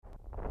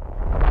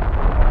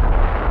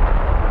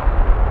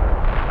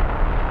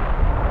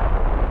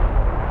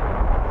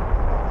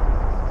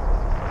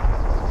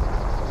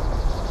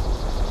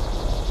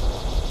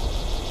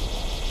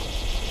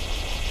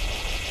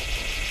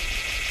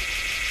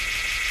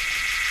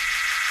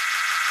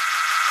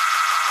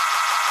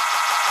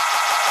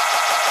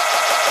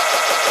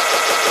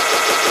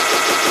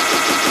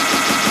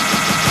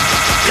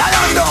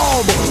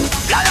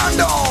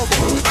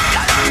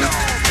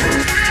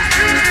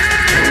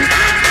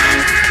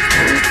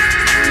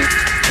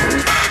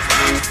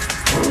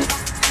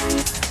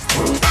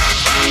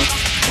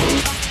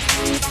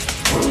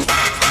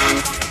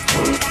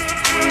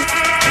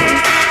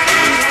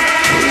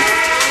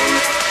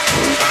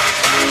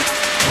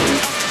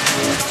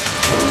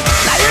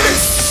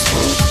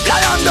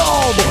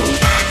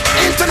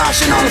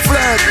international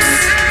flex.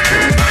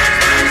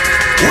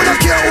 We don't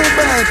care who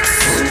bets.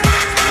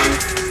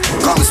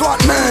 Come swat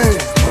me.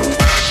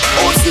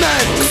 Who's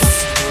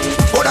next?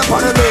 Put up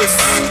on the list.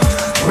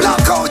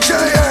 Blackout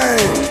J.A.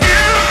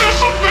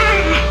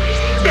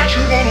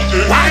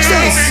 Watch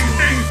this.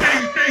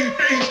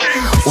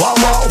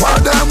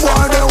 What them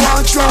boy they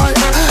want try?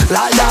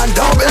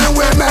 Liondub and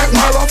we make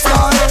more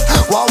fly.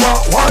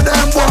 What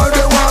them boy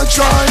they want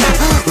try?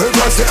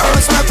 Reverse the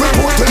earth make we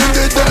put in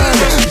the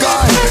dead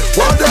guy.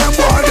 What them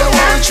boy they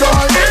want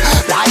try?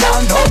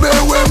 Liondub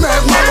and we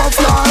make more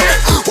fly.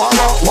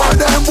 What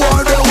them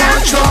boy they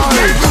want try?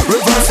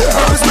 Reverse the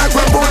earth make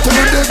we put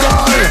in the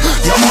guy.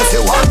 You must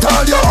see want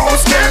all your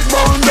house get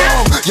burned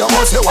down. You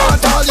must see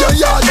want all your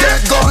yard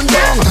get gunned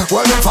down.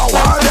 Well if I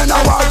war then I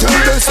war till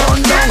the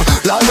sun down.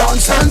 Lion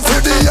send for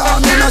the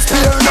army no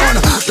spear none.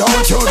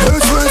 Don't you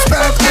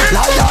disrespect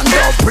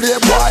Liondub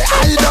playboy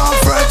I don't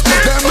fret.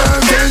 Them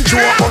making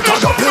joke but I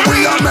don't play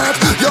we a make.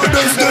 You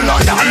this the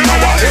lion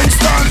now a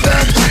instant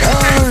death.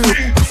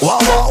 Hey,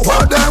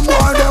 what them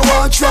boy they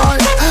want try?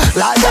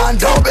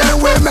 Liondub and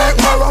we make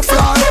more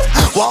fly.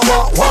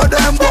 What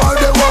them boy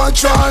they want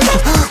try?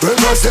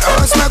 Reverse the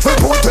earth make we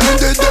put in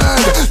the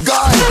dead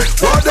guy.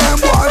 What them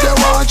boy they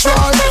want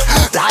try?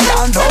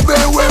 Liondub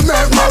and we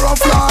make more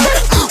fly.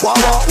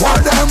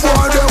 What them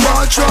boy they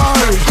want try?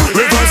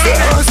 Reverse the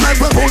earth make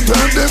we put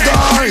in the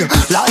guy.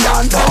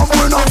 Liondub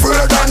we not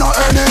afraid of no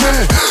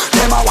enemy.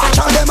 Them a watch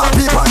and them a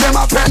people them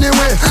a penny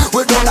way.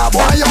 We done a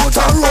boy out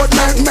a road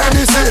make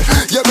many see.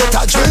 You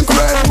better drink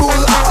Red Bull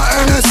or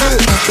Hennessy.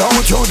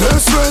 Don't you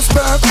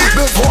disrespect.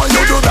 Before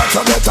you do that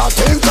you better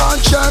think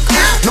and check.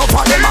 No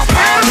for them a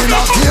part in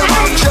a game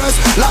of chess.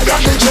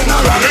 Lion the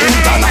general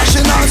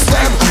international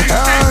step.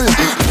 Hey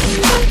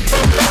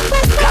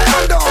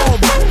Liondub,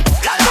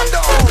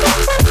 Liondub.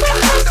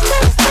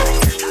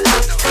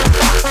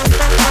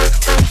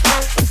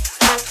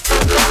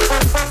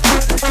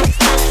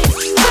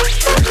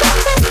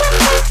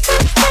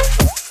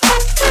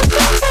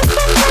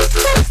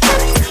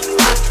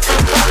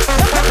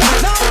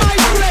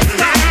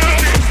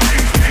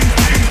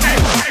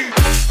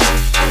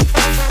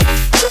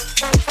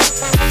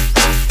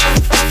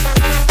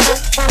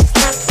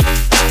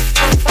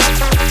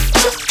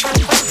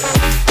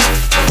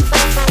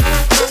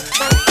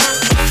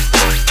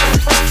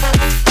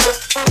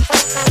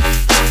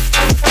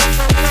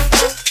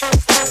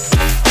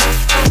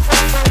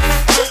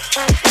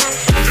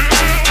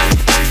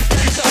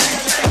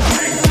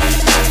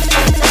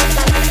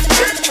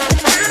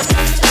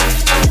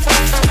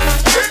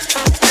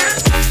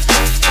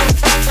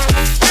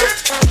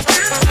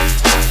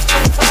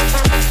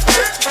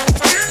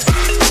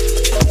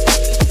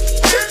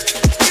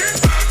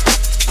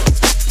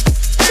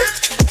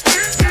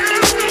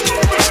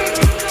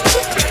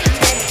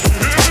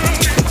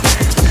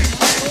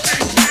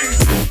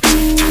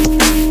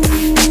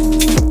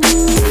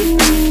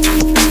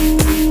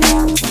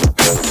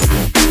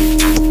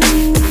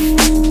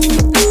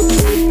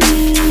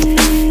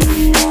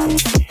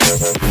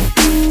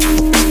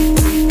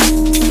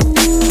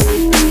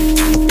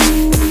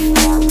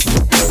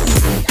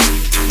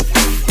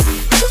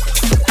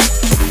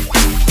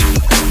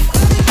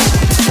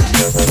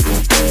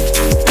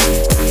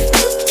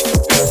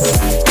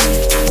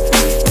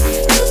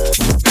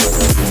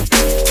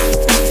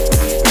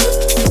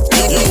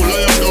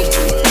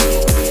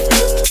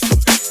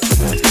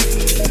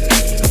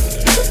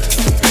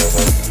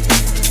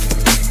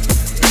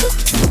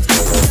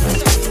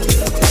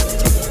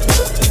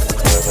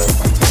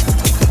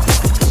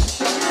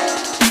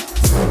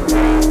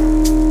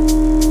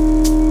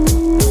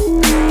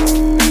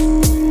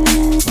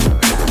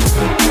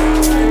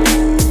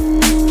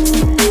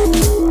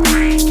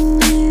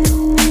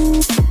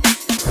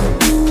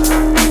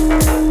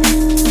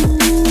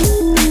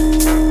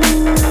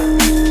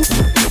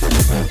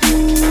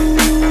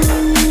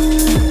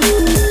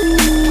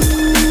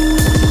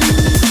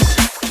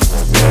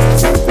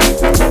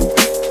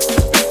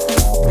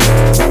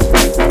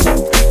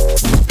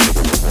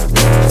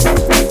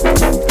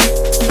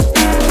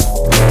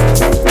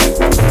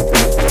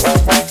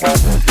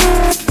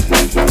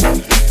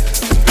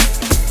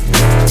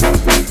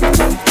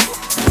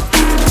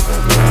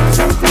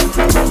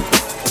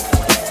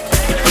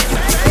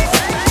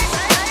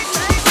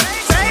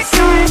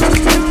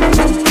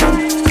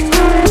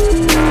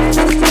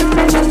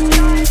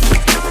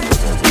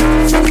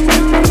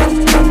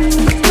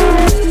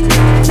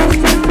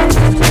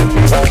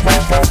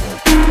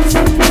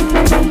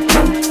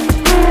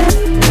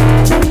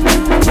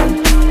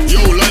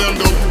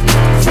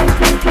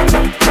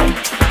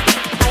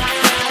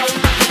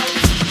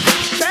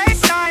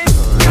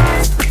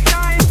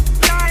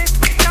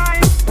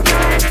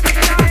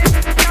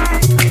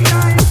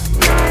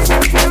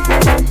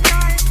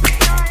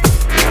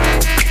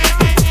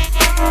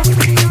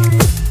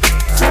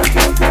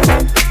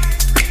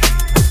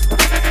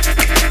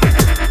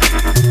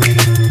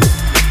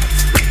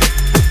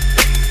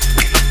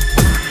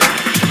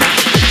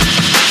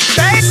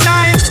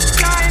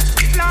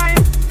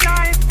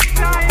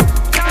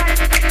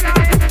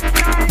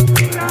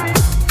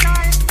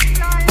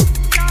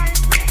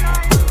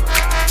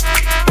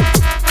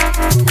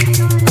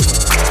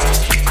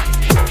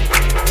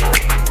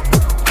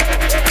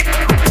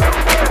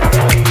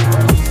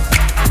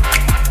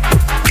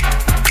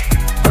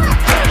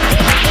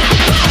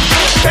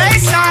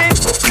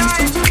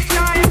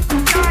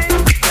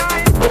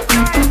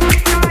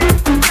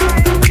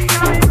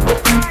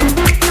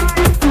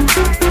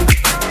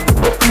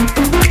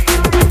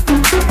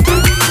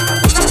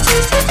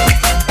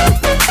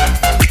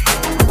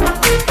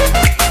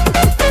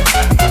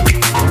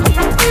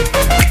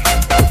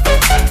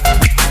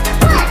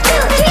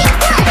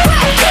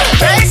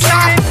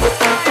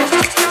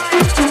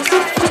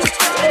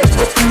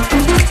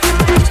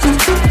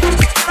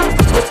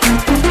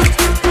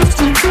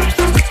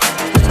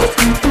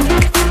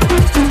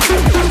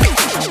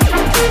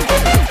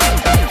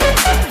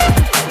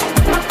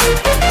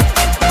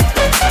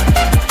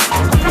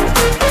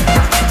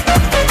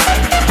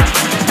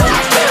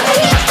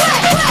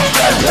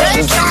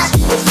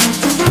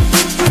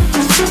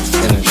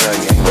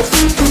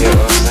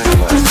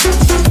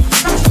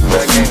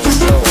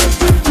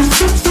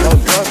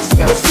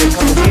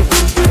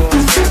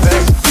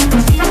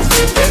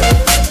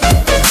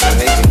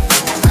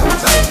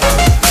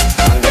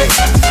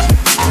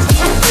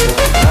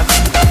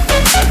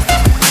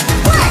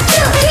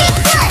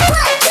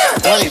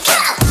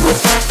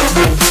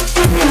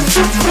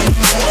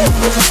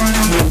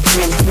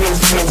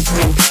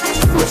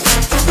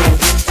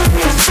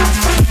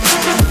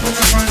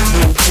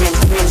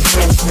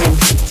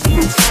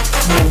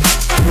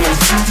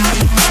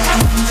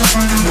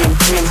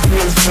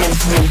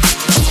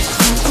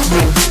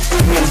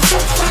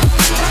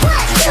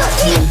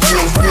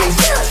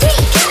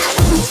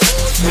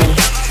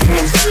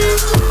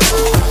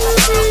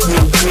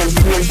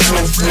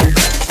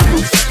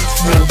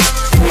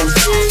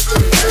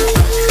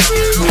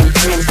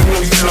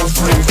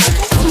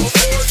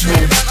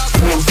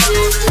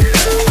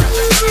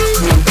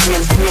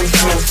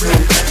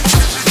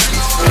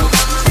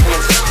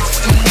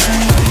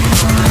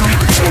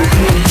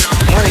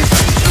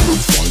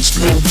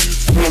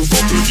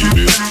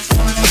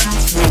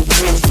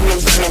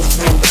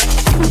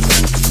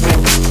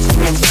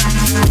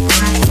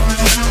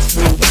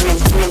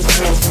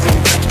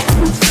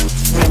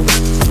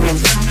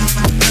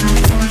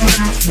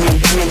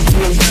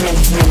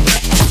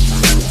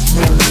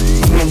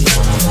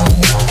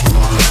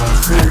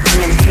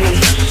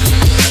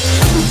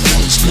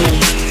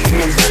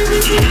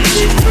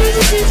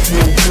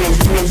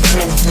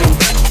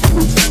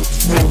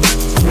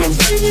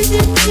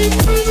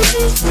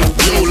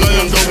 Yo,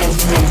 Liondub.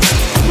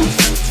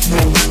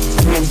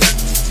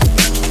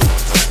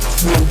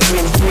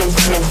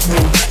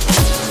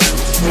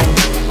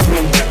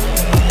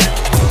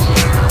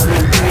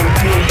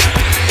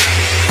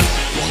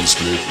 One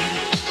split,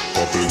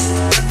 pop it.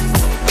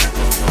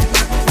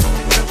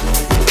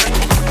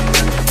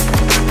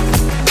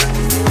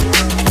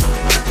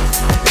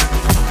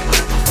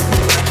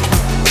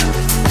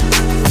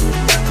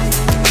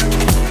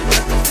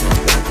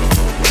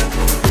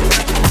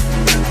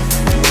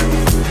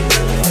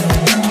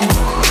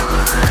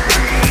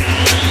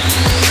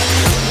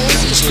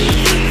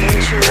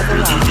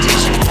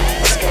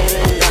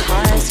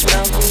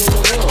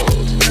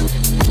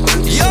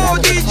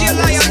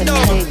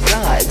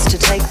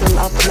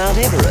 Mount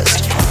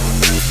Everest,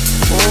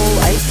 all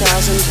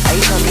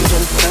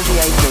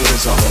 8,848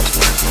 metres of it.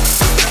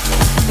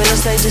 But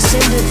as they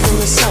descended from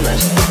the summit,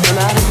 from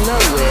out of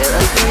nowhere,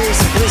 a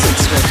fierce blizzard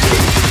swept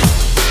in.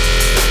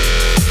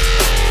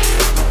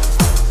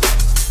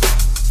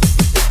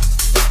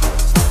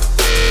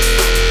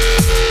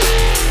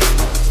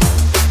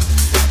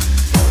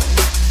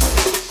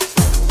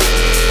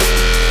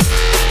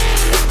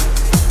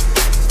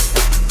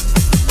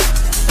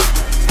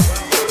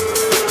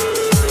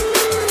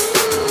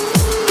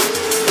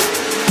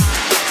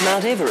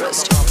 Mount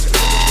Everest.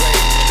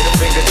 Middle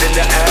fingers in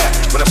the air.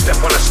 When I step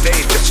on the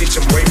stage, just see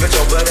some ravens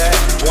over there.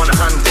 One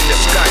hand in the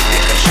sky,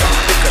 take a shot,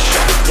 take a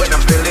shot. When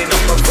I'm building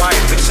up a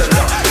vibe, it's a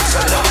lot, it's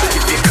a lot.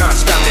 If you can't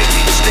stand it,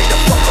 you stay the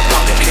fuck up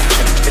out the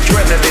kitchen.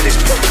 Adrenaline is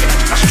pumping.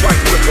 I strike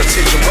with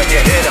precision when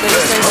you hear the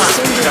first part.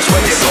 That's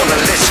when you're gonna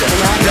listen.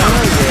 Now,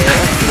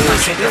 My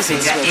trigger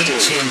finger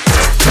itching.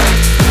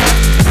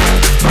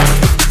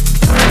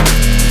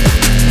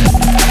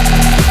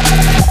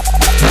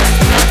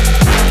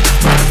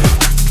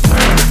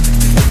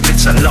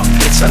 it's a lot,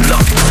 it's a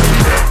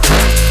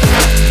lot.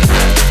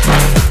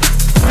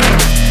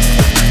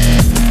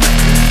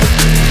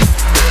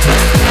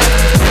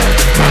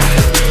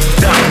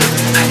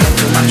 I can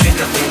feel my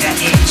trigger finger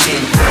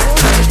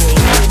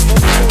itching.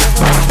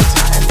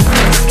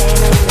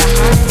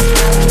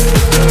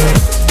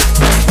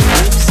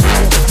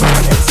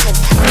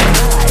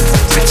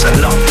 It's a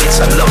lot, it's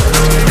a lot.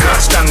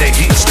 Can't stand the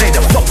heat, stay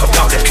the fuck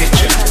about the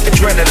kitchen.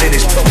 Adrenaline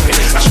is pumping.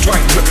 I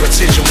strike with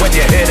precision when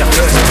you hear the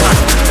first part.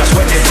 That's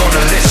when you're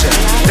gonna listen.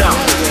 Now,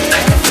 I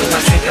can feel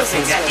my trigger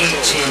finger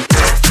itching.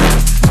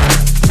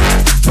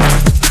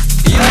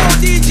 Yo,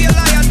 DJ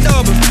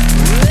Liondub.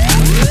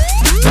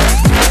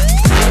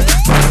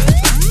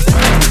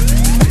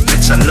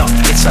 it's a lot,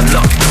 it's a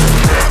lot.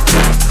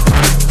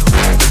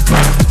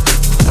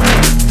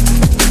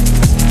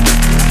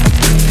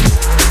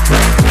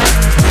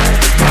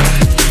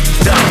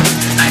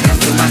 I can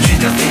feel my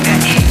trigger finger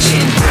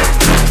itching.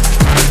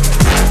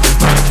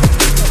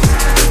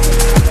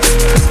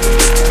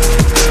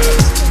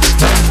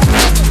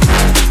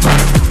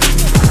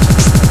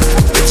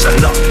 It's a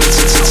lot,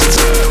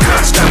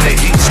 can't stand the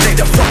heat, stay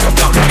the fuck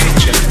about the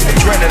kitchen.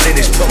 Adrenaline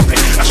is pumping,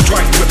 I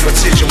strike with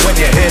precision when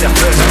you hear the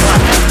first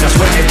part. That's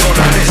when you're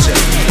gonna listen.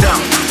 Now,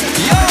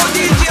 Yo,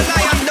 DJ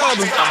Liondub.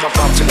 I'm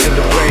about to kill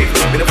the wave,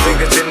 middle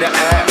fingers in the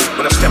air.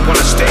 When I step on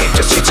the stage,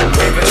 I see some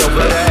ravens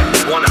over there.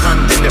 One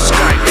hand in the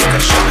sky, make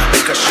a shot,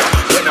 make a shot.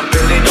 When I'm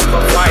building up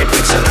a vibe,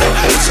 it's a lot,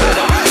 it's a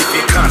lot. If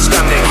you can't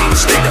stand the heat,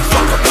 stay the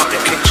fuck about the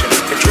kitchen.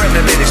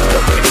 Adrenaline is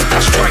pumping, I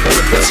strike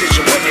with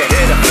precision when you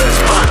hear the first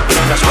part.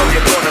 That's when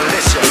you're gonna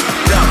listen.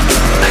 Now,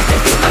 I can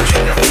feel my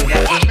trigger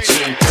finger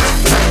itching.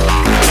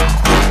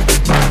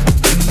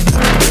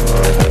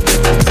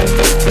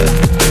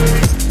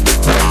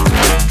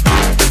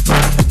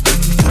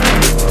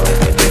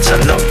 it's a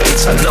lot,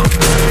 it's a lot.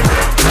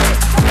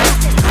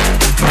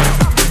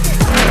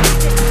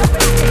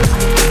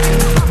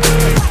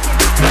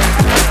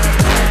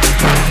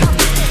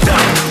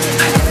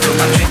 I can feel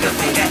my trigger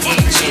finger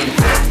itching.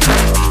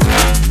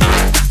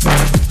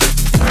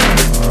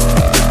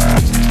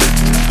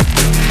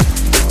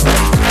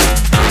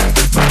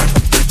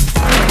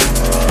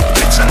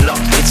 It's a lot,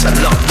 it's a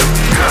lot.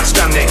 Can't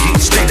stand the heat,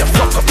 stay the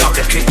fuck about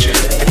the kitchen.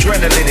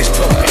 Adrenaline is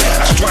pumping,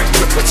 I strike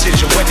with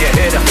precision when you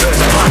hear the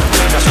first part.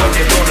 That's when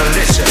you're gonna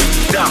listen.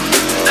 Now,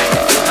 I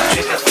can feel my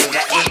trigger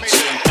finger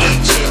itching,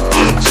 itching,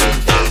 itching.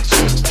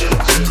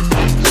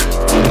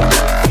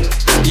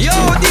 Yo,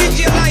 DJ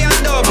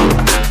Liondub.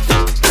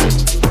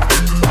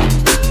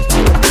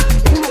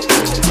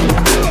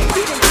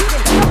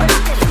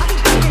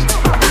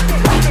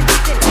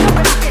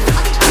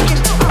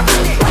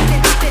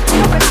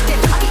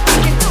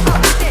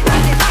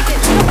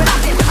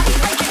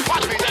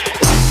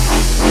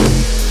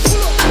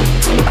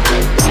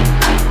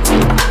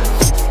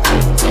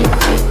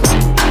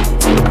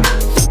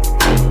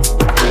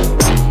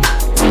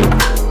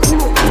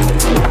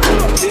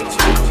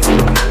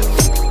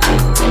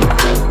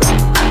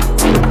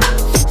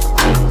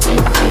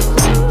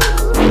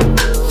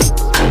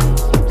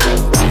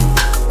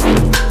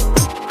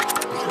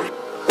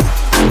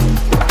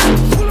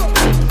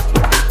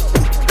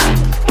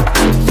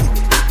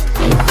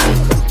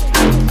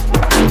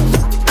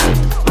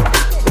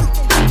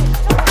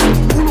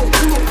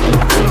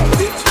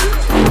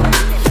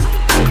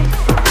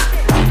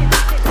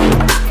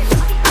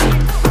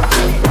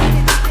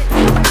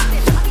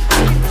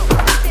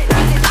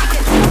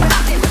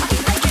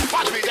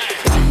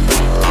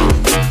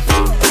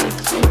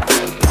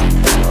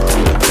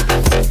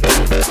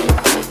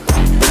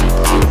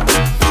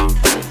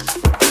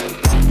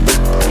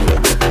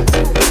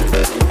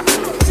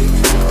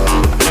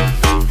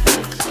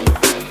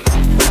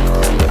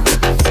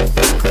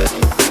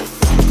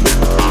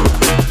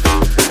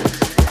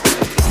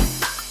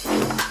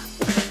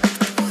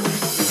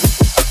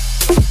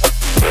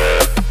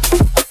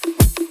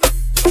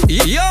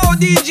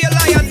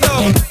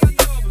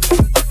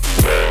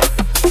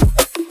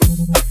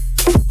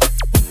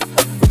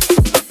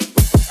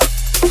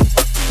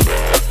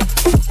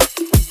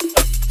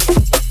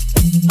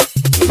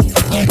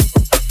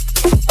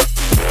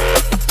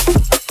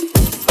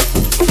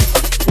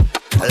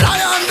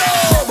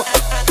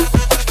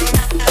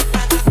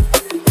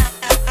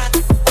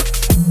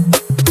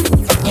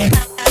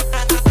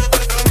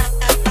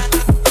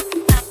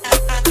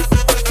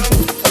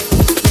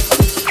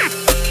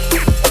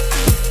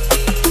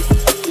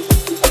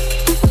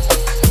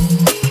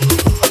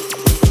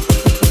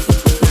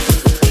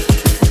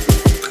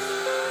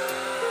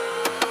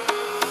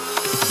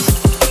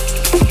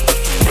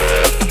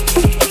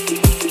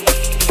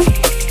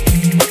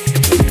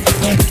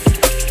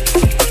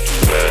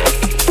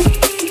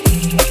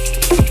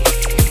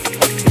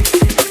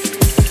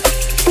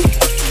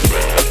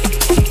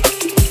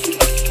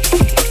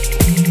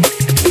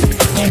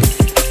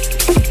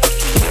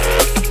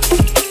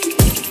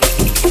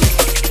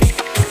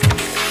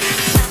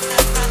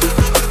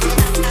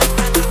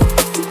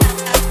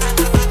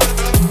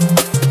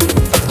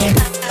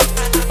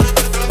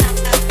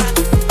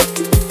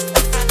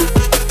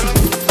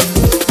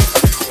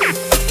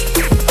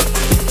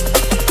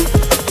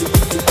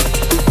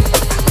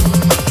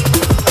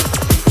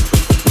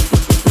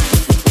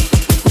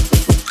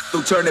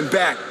 turning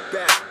back.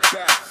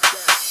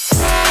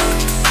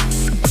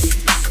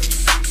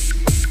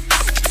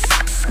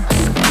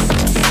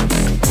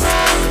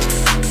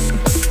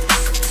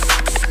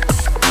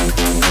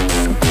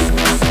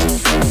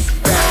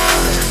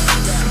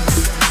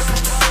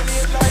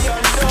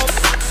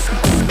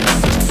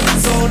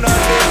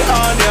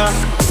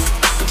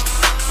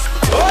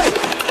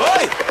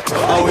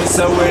 How it's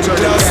a when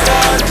class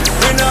start.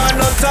 We nah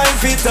no time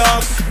for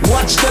talk.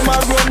 Watch them a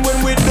run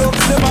when we duck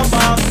them a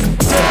back.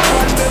 Take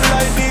on them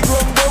like the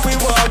ground where we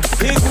walk.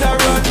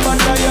 Ignorant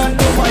man I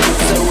know why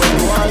it's a when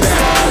war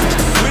start.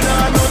 We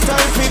nah no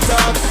time for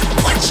talk.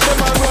 Watch them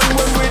a run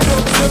when we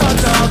duck them a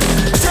talk.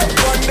 Take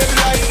on them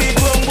like the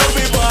ground where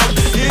we walk.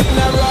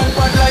 Ignorant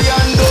man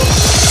I know.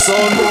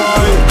 Son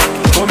boy,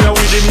 come here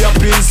with him your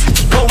please.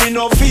 But we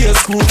no fear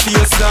school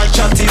face not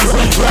chatting.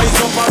 Rise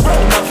up a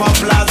round of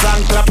applause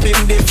and clapping.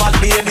 The fat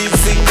ladies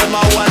sing them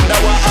a wonder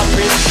what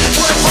happened.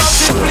 We're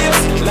past the place,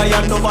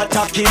 Liondub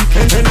attacking.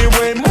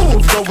 Anyway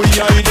move, so we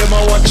hide them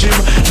a watch him.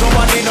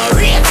 Nobody no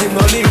rate him,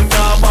 no link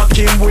nor back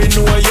him. We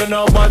know you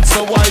no bad,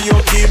 so why you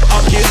keep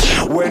acting?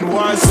 When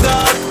war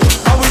start,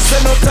 I will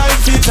say no time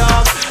for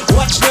talk.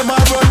 Watch them a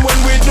run when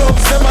we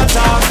dubs them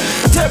attack.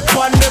 Step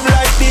on them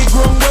like the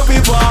ground where we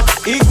walk.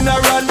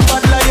 Ignorant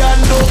bad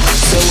Liondub.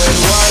 So when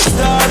war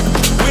start,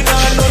 we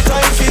nah no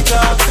time for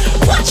talk.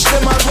 Watch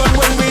them a run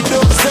when we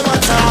dubs them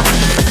attack.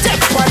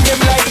 Step on them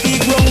like the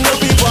ground where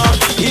we walk.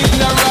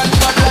 Ignorant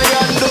bad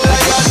Liondub.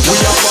 We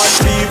are bad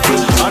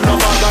people, and no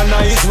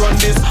organize run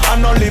this.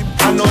 And no lip,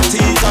 and no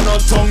teeth, and no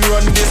tongue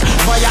run this.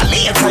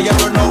 Violator, you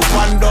run up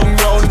and down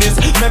round this.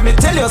 Let me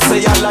tell you,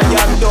 say a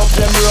Liondub,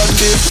 them run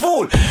this.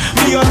 Fool,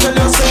 me a tell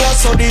you, say I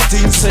saw the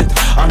thing set.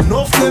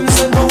 Enough them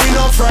said, but we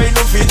no fry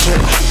no feature.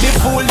 The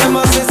fool them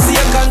a say, see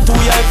I can do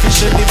ya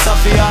fishing. It's a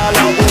fi all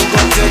a who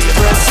got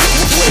express.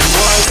 When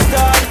war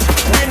start,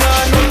 we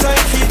nah no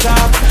time fi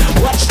talk.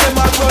 Watch them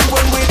a run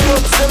when we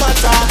dubs them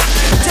attack.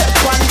 Step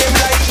on them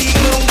like the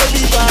ground where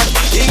we back.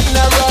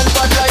 Ignorant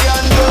but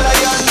Liondub.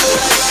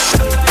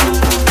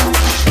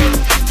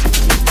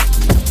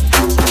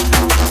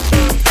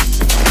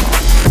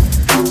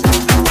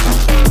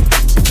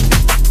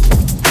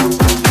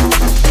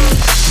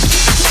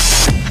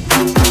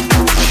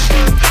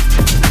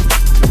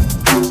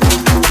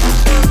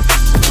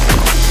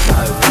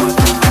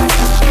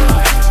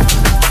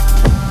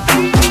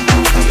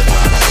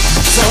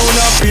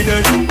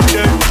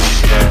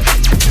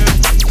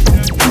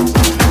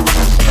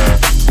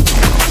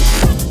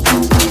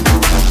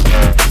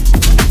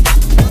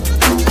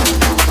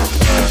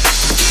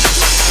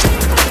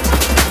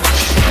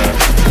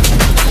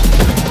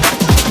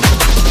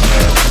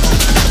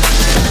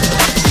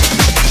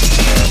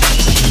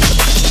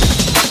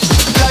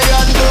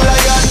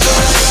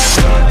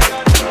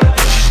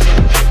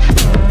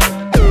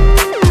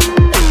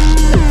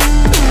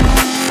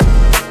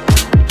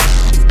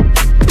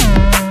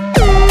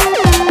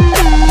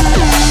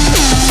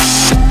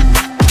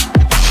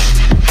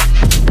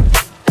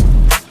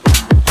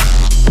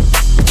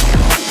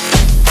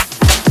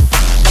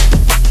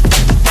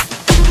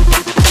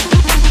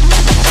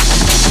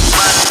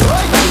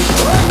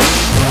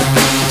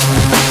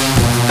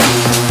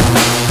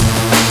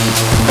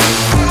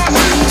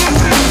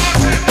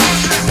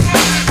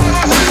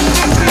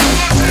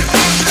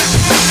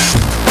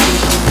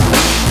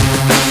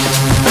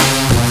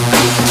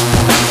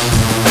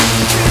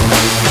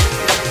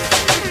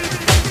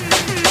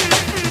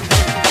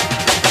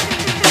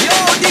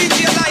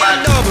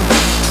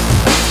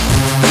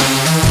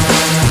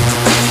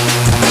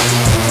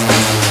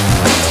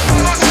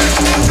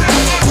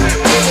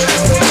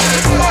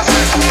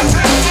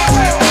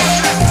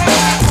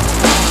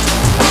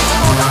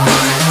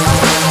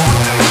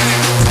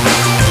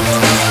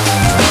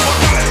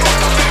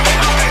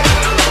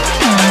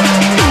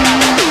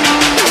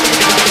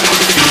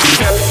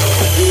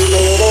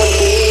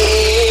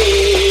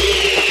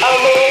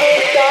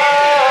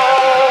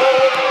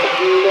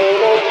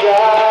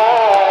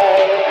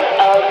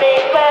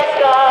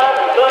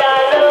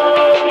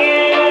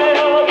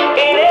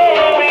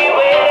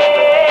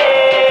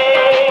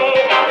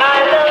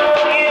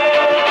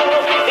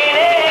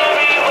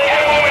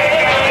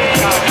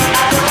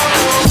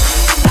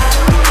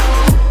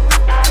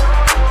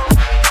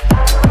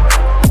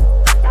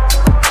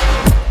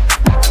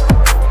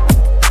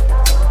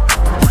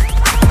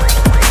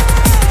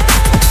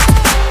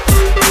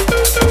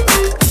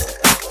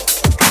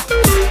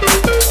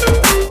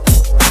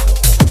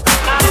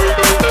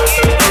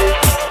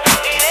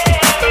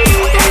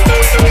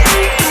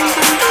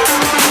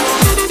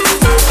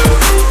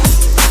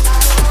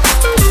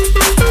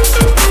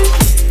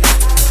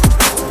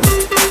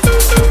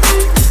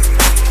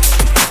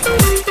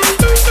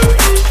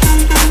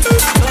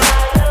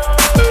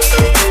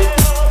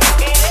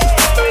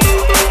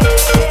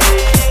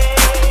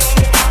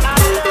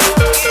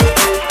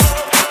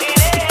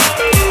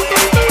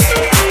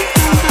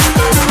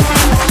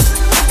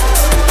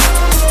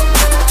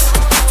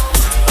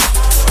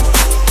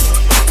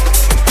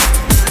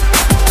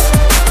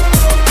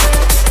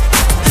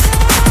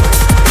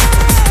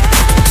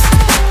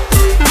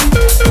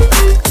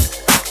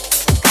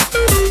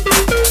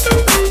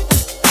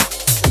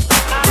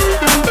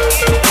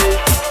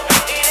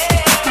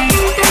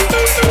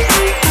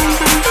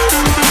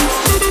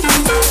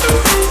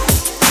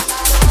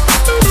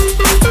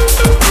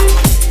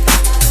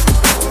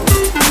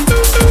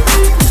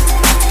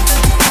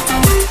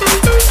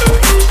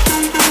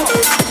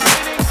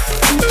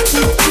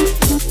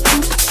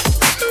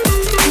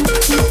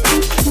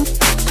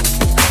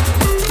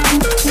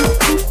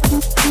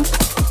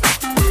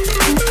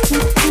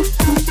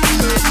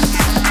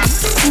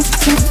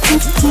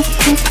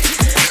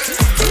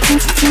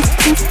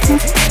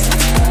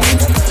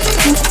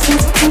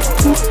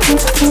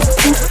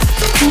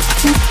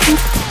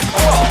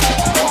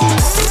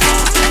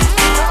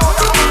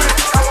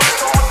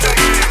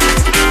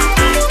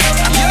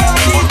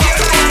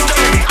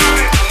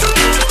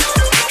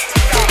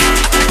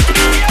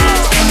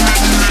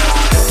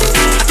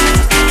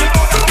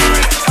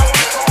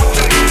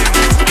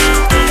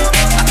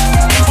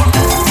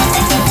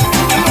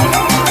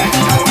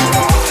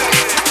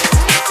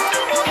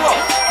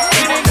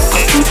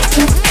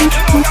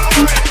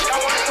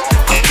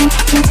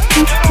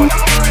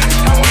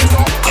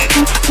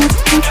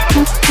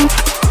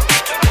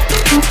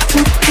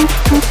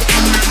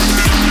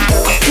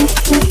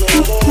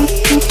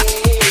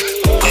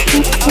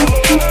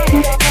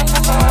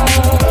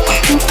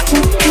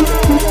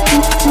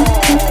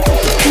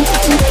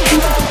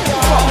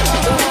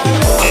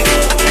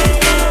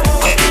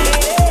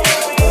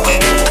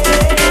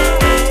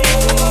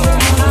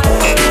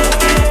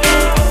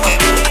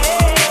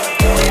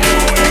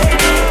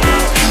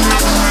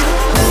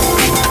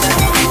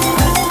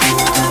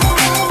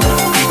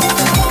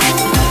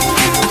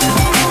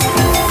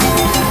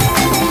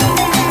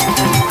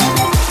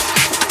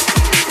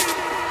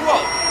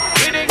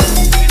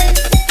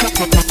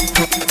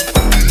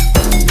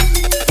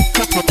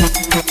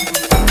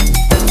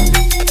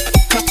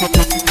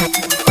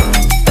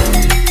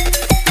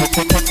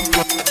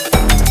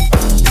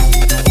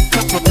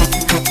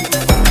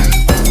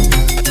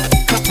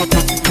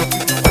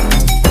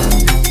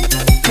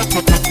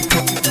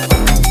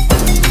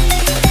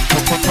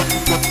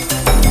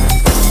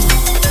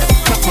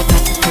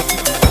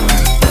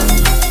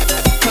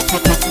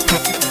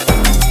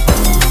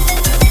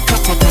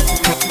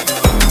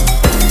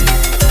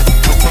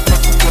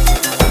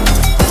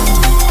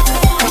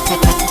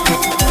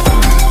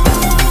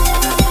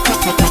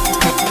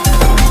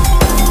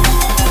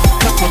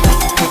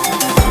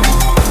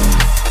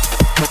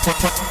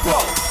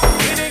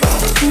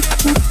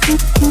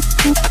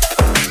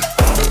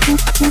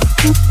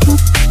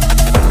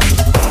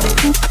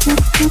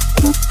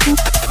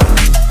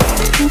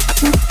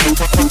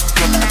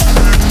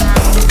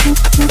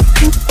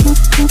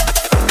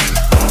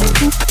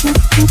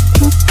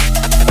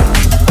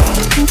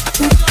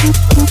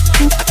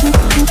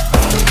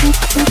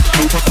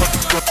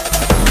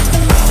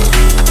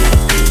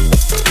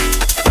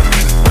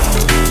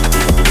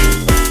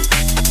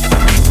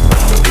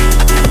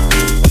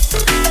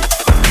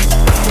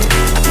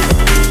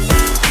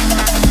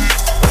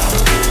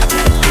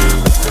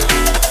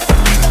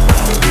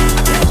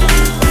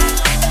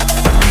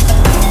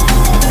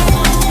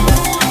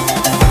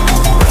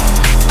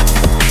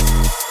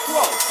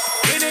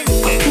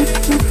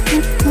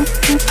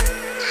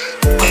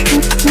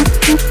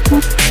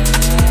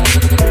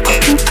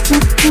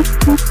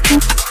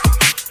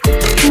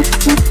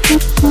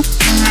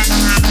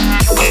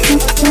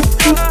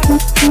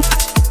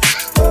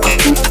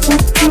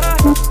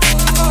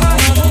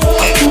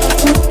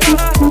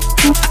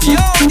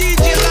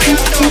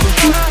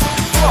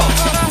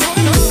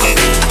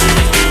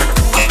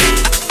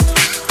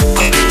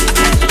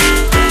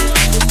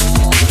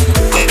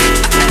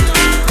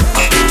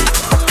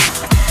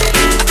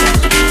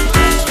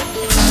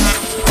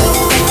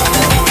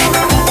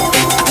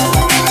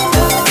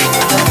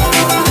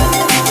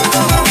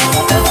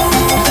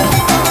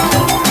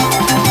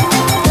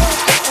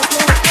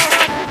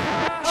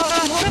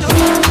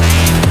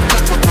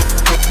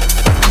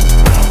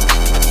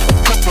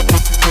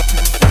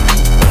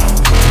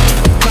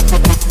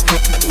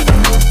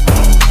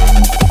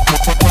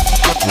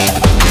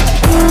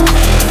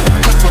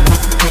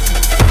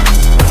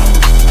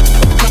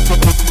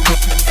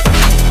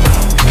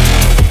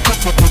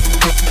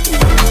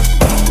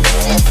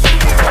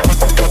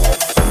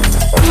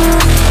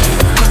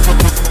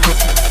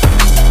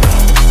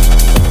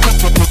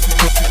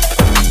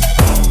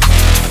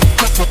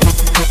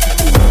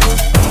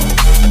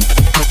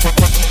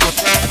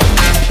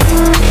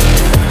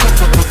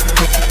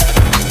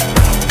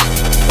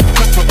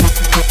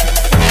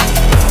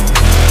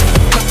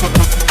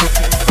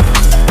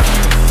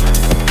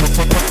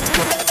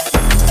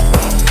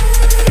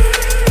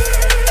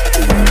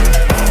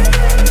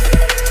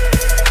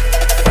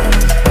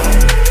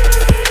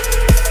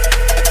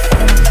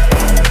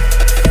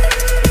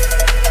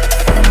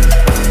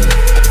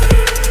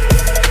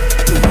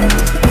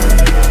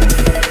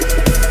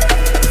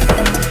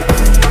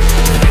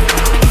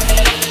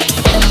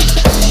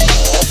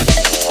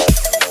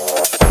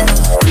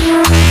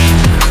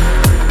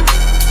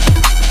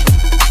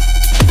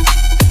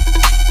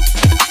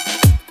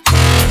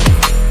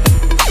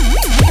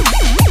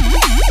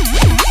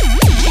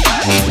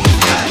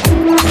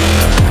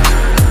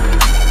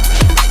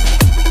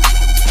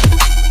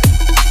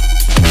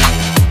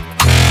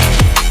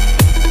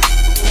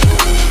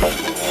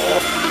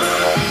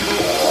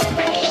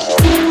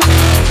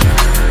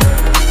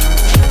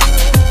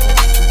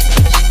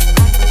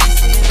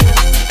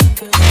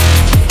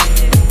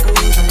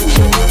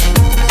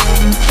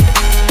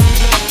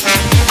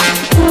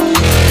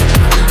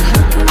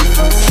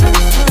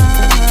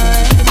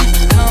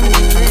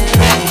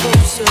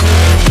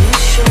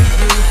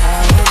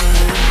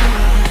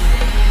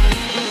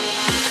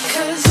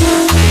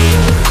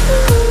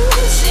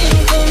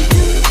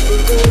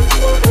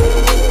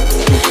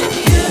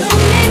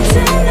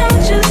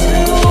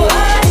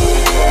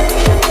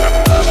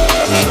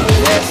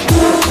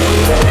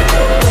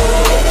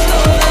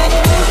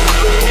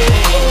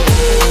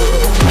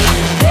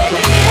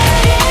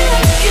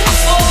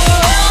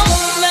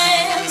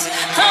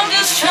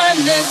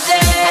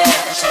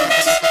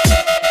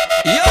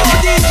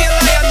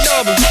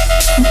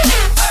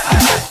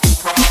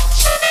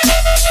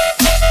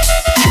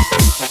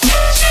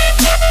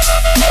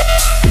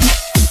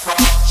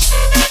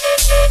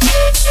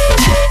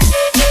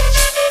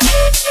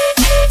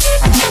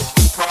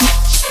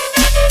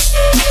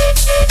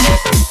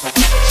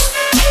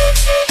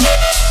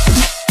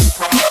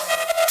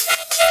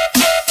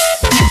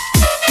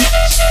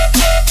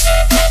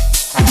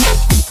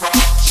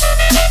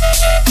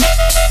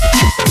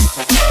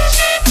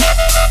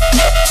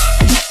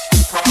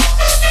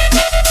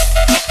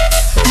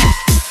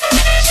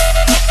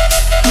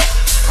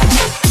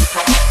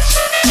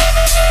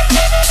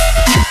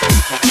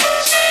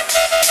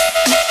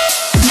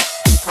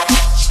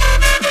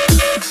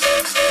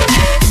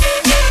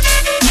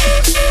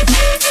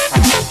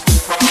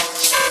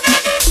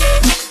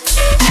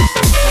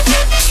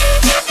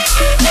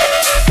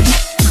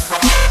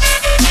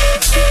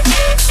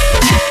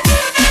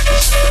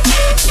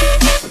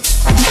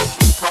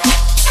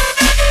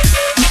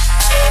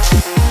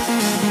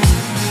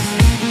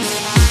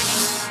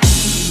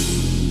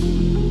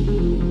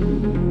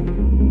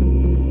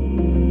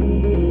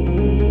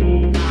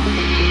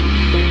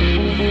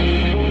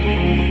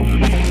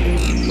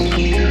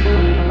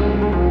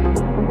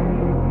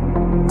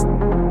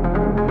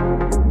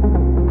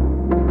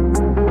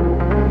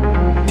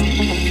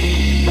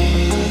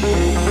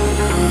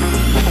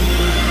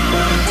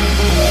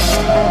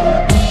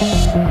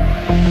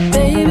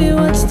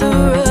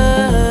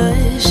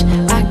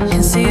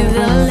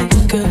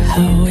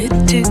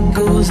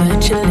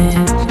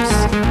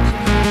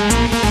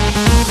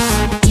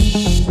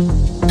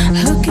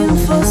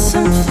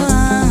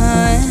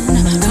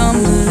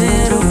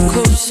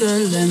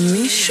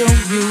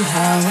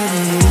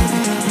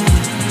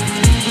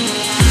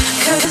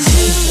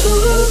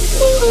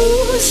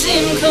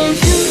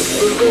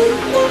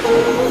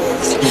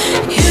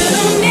 You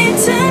don't need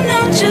to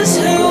know just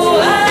who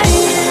I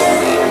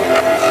am.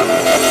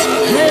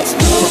 Let's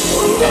move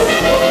to the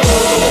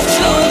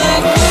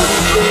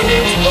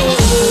groove.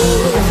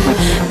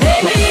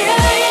 Baby, I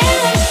ain't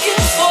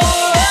looking for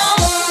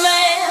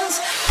romance.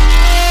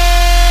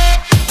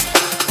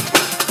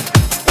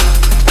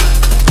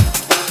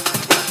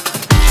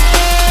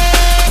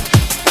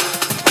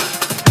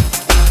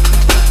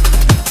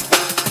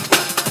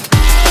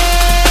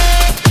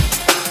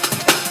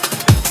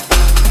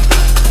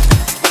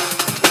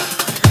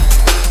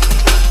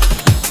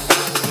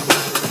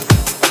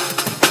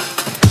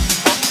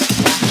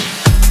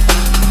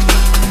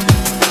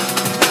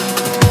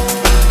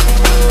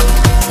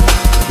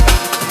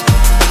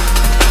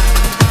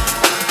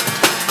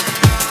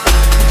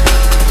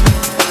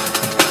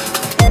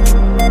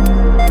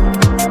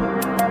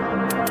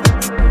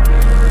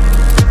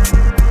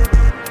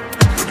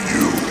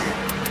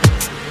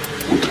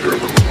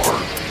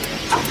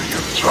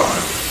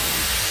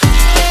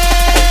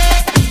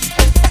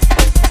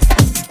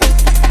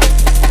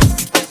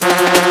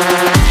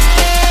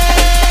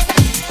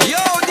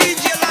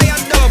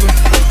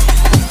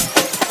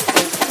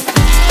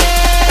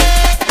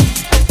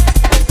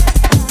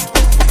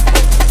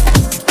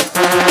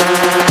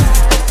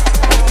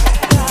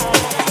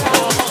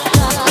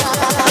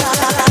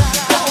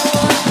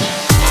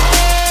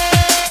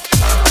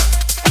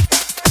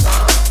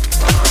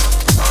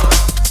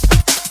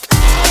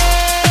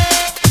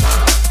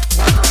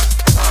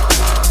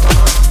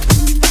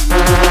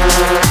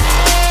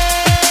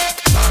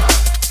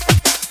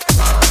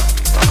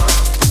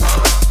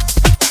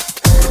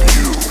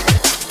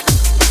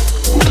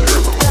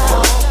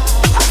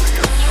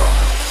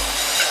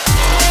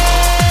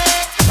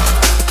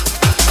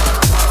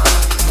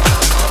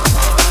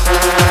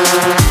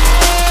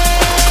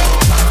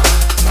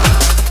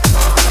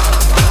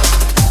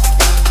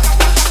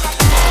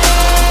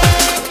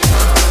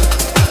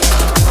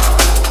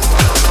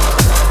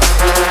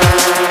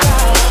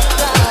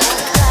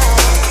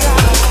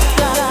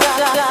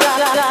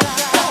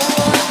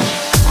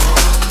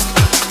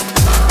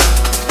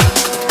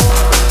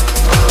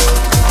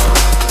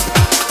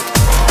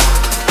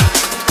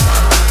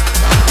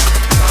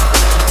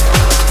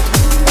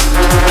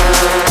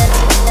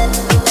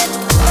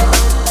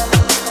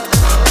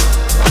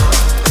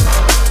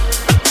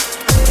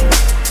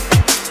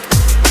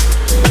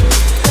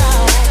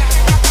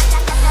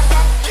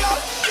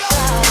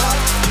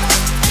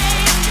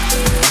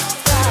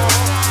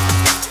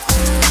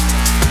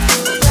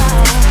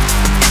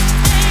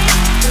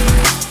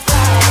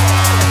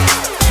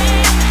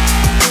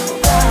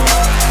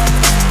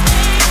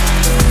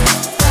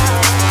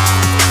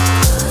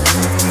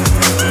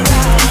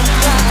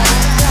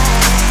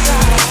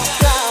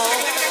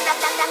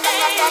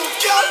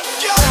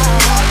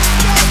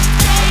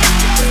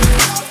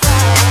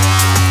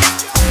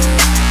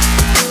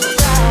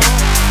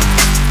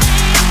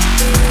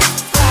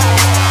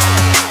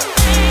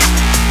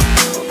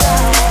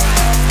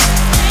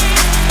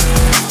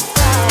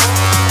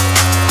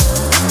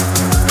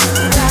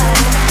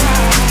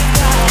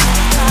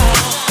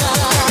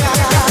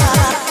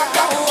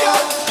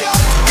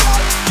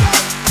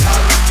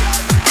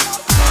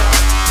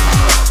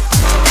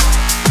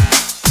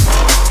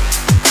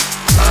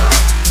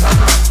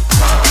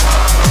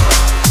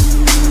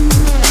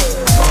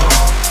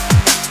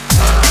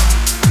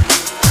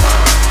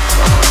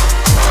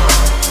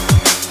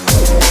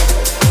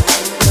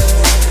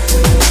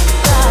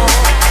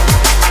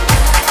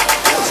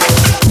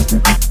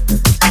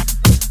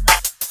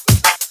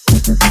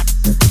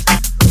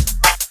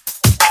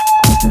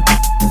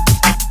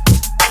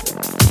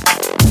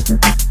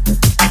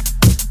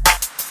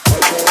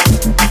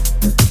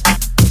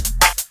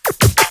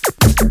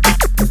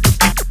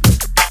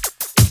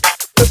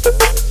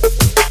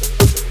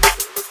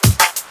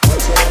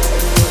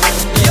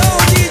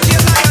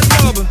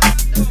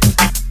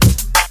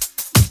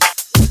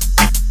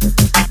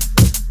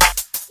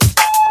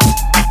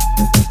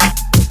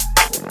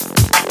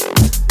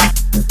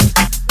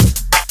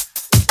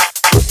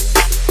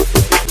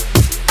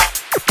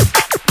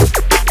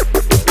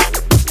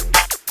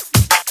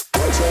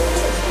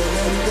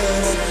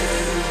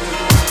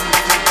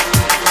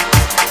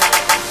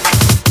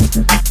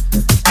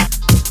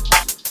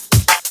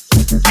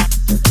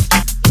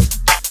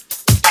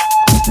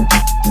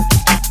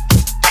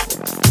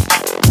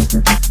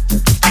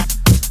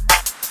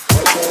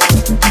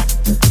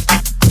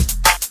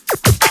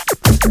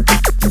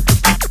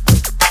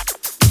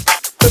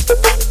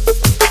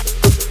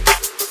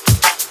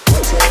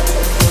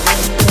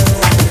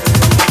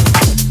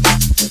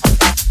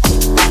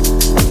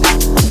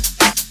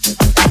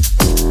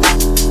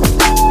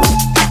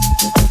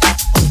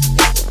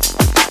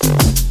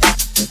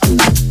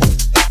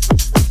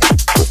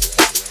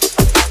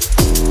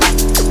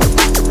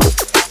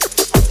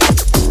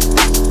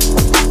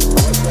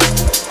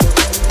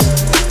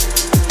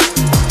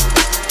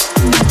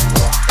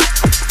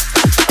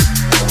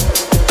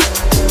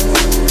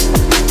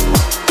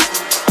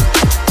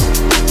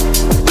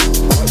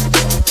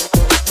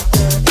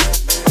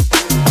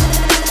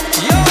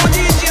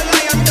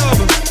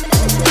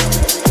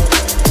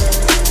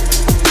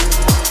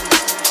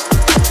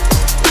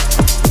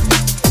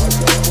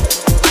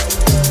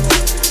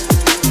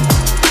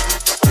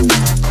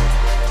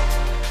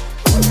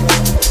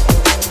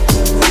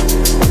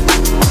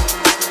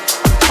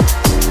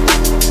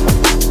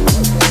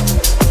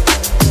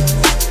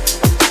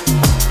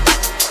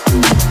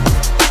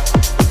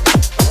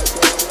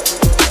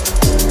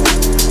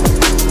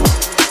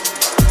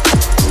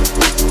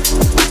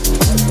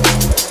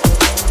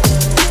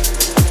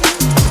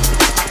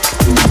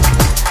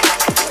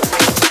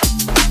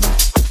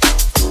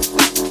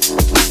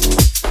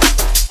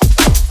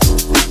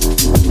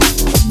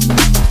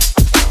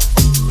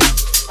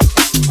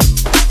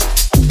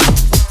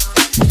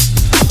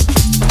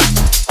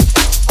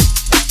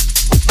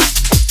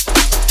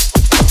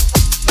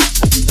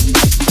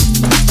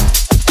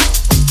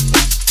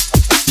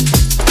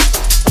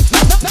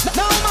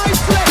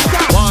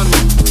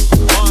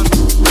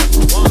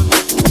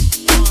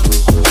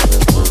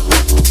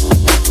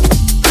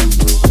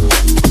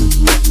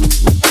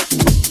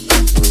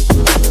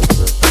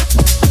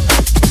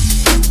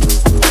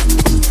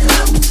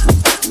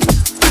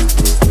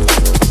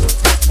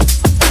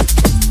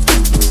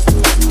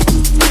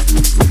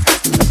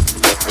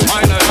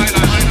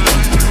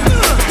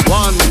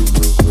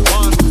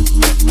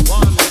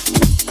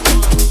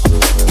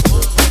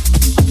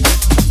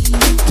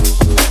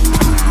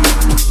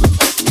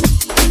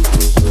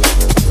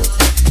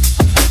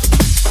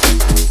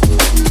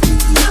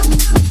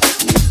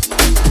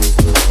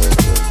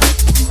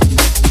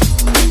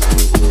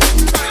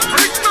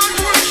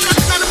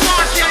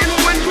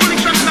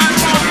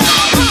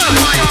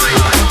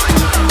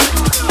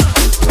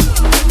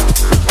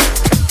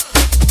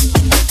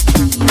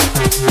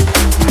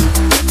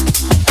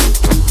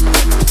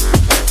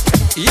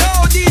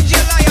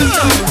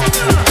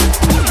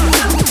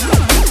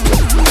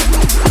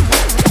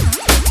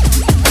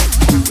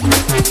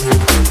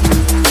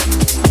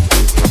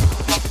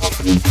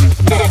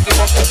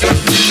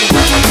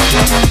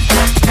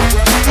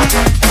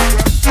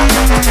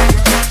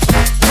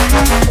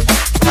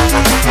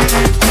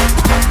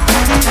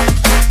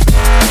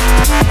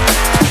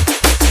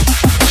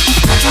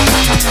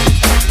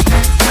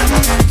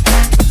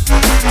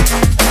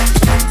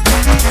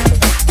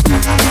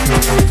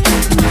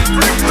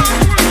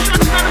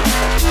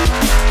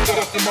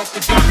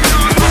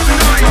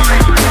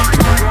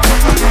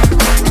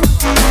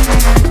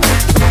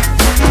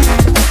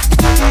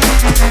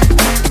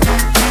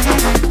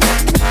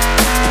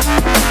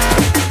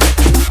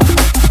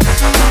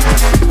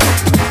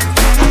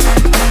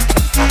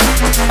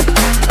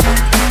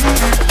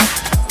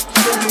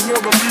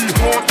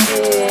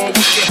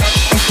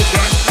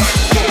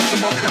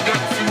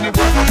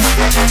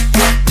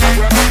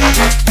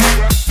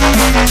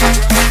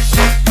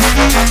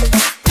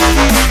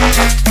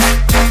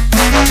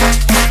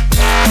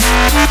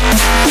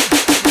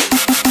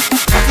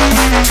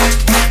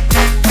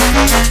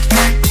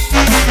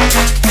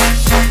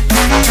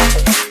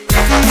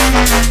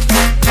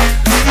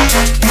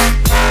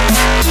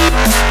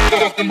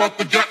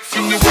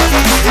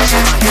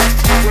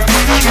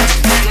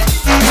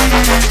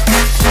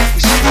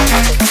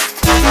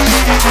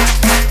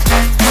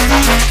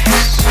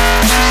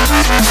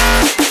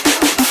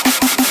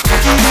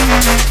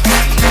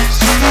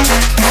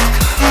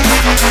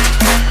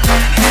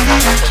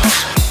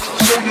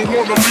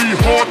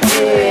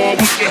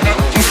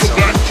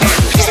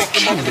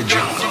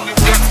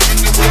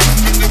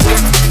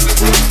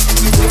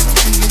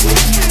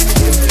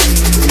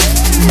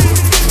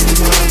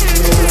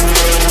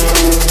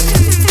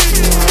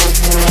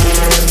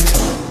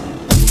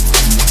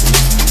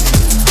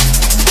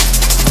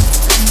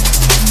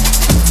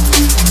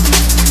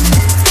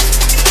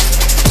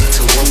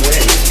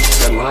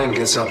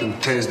 Gets up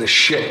and tears the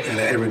shit out of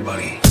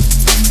everybody.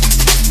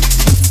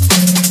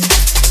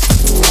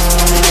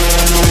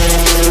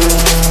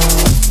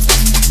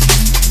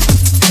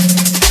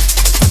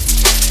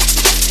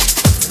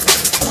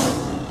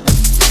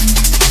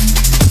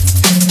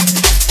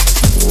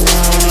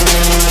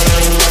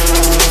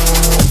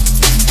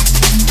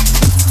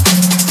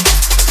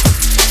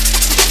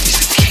 He's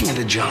the king of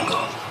the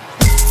jungle.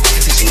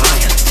 It's this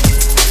lion.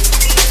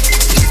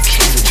 He's the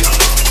king of the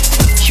jungle.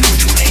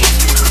 Huge mane.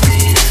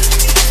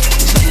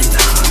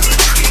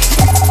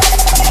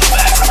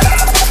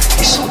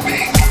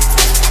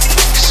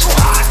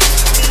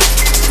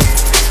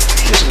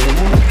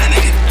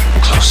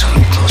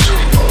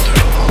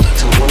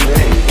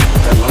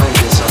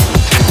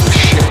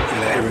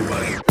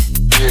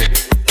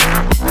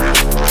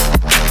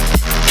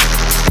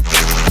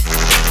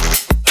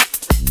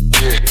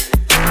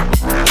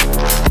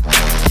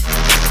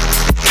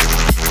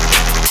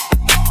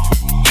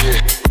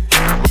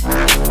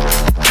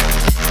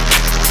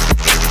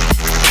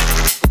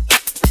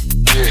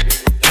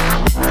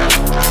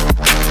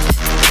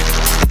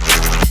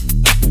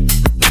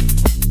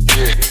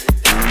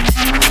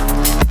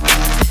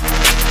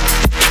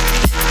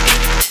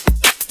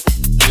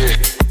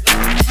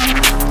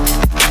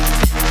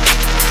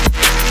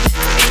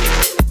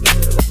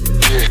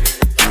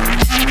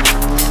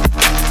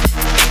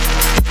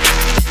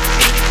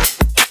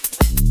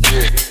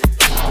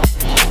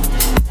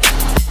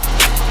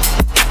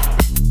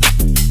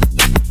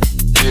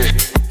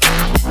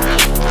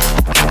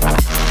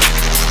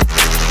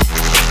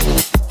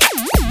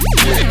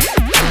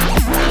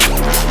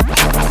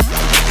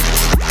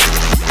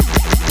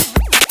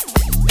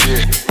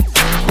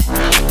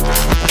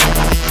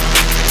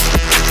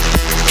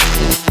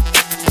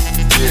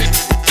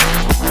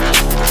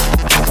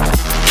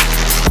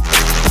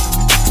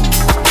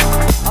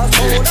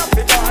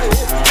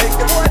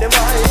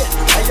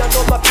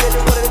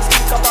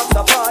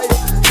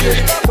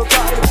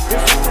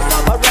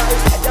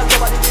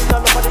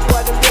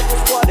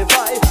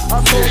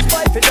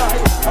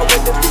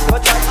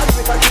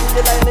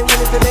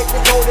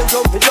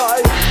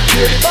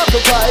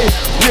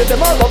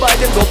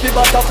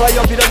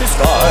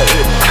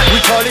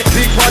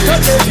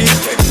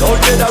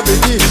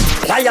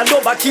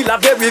 Liondub killer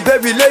very,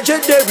 very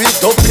legendary.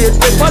 Don't play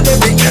the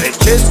pandemic, get it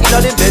chased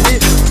in the belly.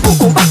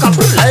 Boom back up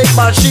like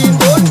machine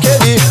gun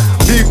Kelly.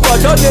 Big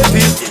part of the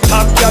beat, the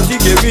top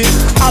category.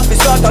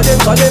 Officer to them,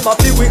 so them a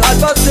feel with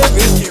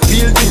adversaries. The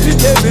real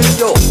military,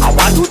 yo, I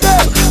want to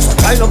them. Some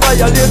kind of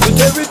violate the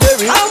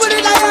territory. How will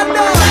it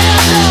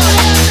Liondub?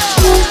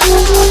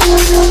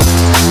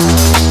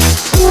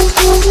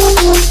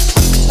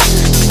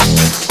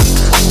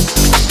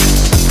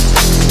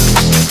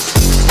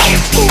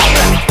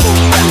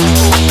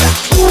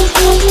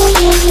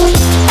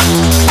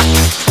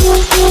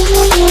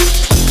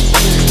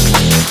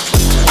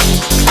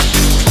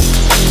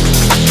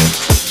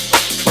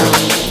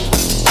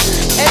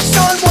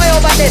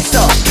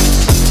 So,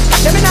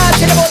 let me not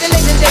tell about the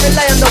legendary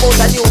Liondub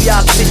out of New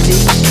York City.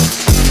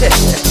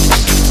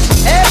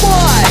 Hey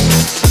boy,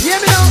 hear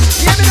me now,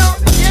 hear me now,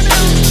 hear me now.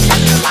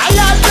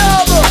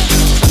 Liondub,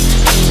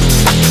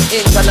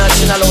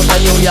 international out of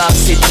New York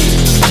City.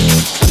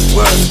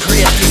 World's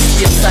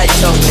greatest inside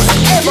jungle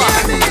ever.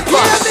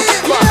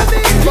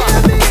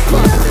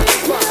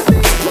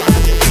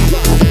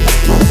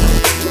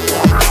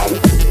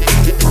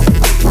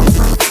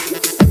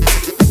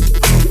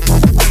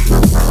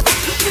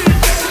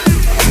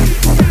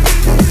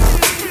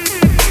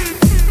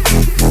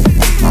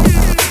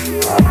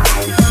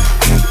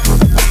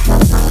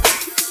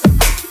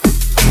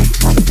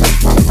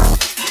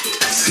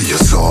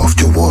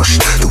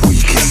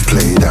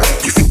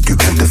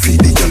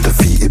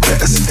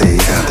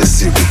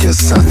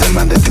 Son, the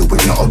man that do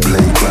it not a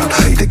playground.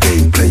 Play the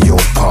game, play your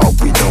part,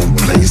 we don't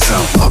play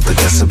sound. Up the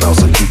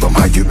decibels and keep them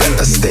high, you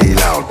better stay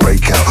loud.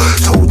 Break out,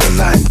 toe the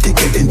line, dig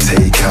it in,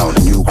 take out.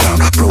 New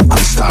ground, broken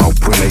stone. style,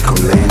 we make 'em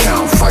lay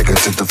down. Fighter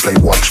to the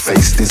flame, watch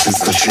face, this is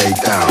the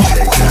shakedown.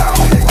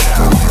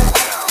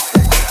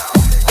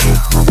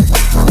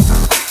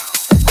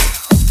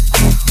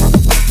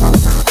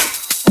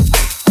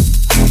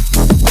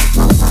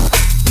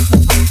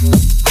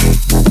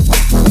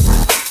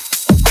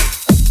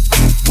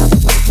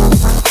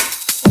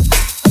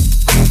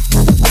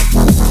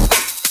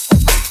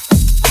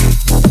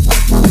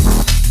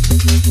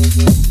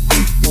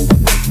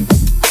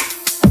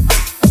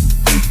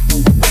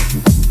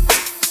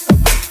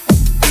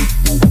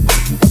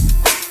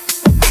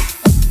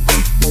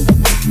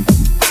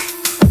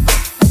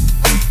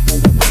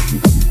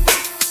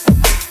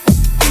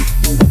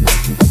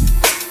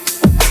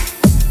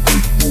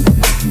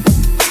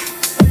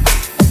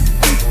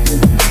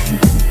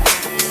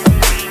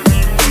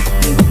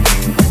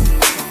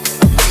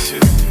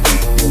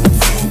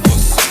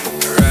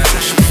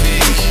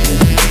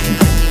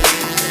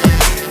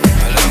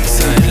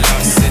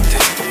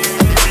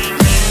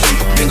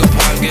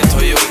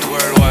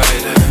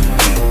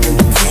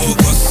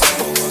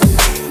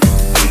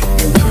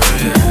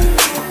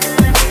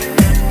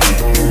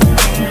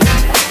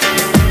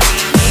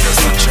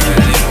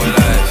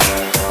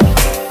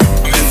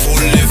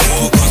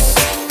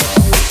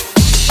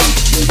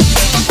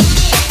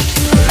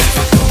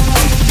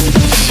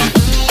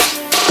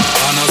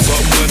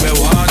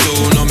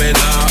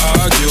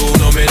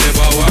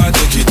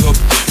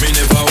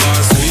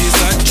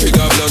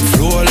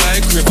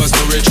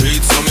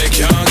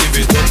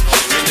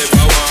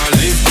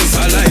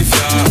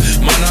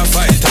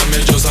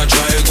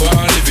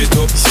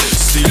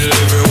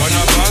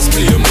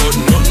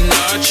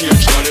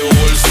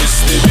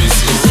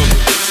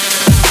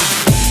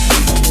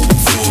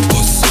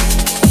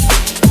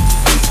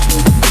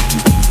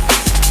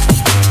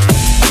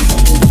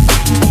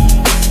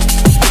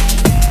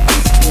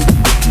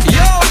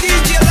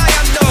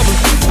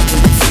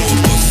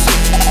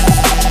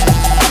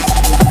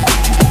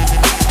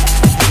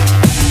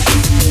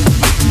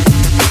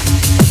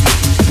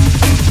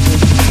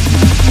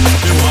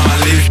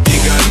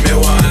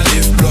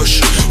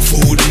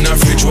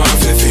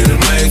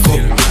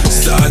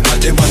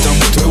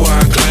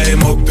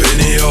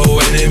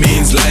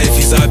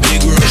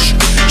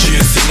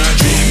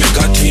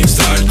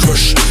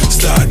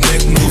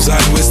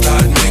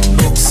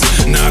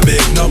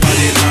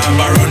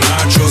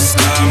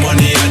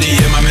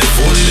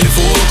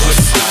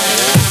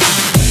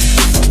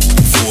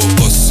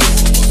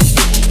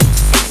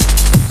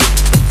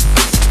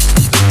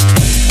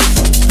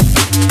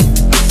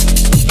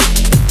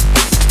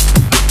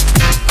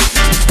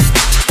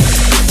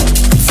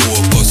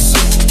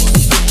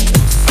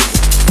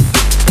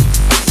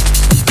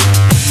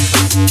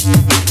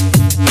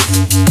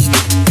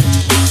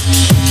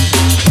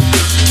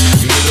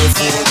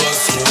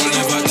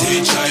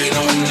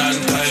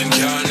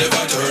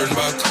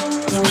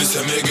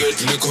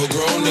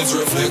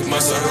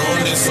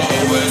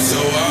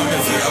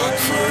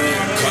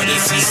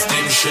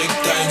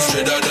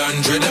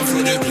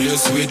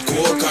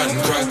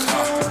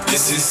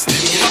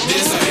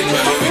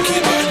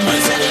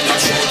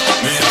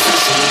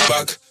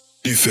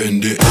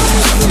 Defend it,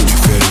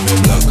 defend me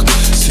black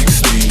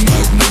 16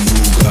 Magnum,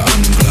 Ruger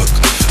and Glock.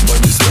 But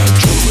this start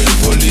trouble when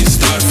police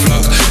start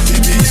flock. The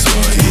beast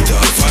want hit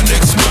off and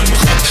next man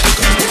crap.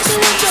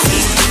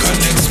 Can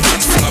next man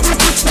flop.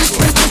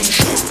 Short down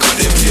shop, cause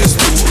the place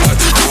too hot.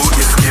 Who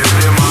escape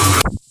them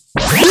all?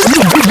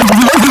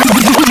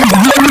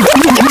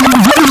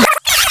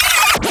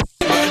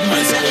 Bad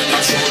man so when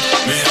they shoot,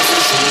 me have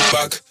to shoot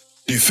back.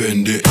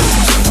 Defend it,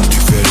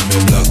 defend me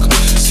black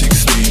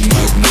 16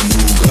 Magnum,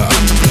 Ruger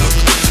and Glock.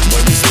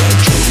 But this start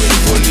trouble when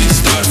police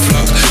start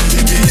flock. The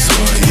beast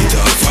want hit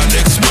off and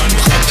next man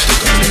crap.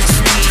 Can next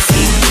man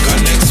fool, can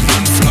next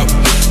man flop.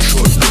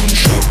 Short down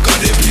shop,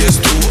 cause the place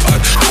too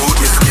hot. Who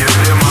escape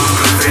them all?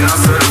 In a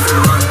selfie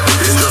run.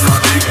 It's just a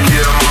big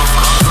game of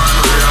cause and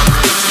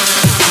react.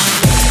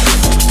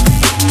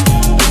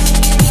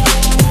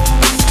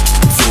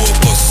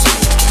 Focus.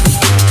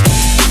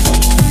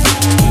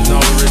 No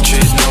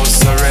retreat, no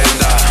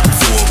surrender.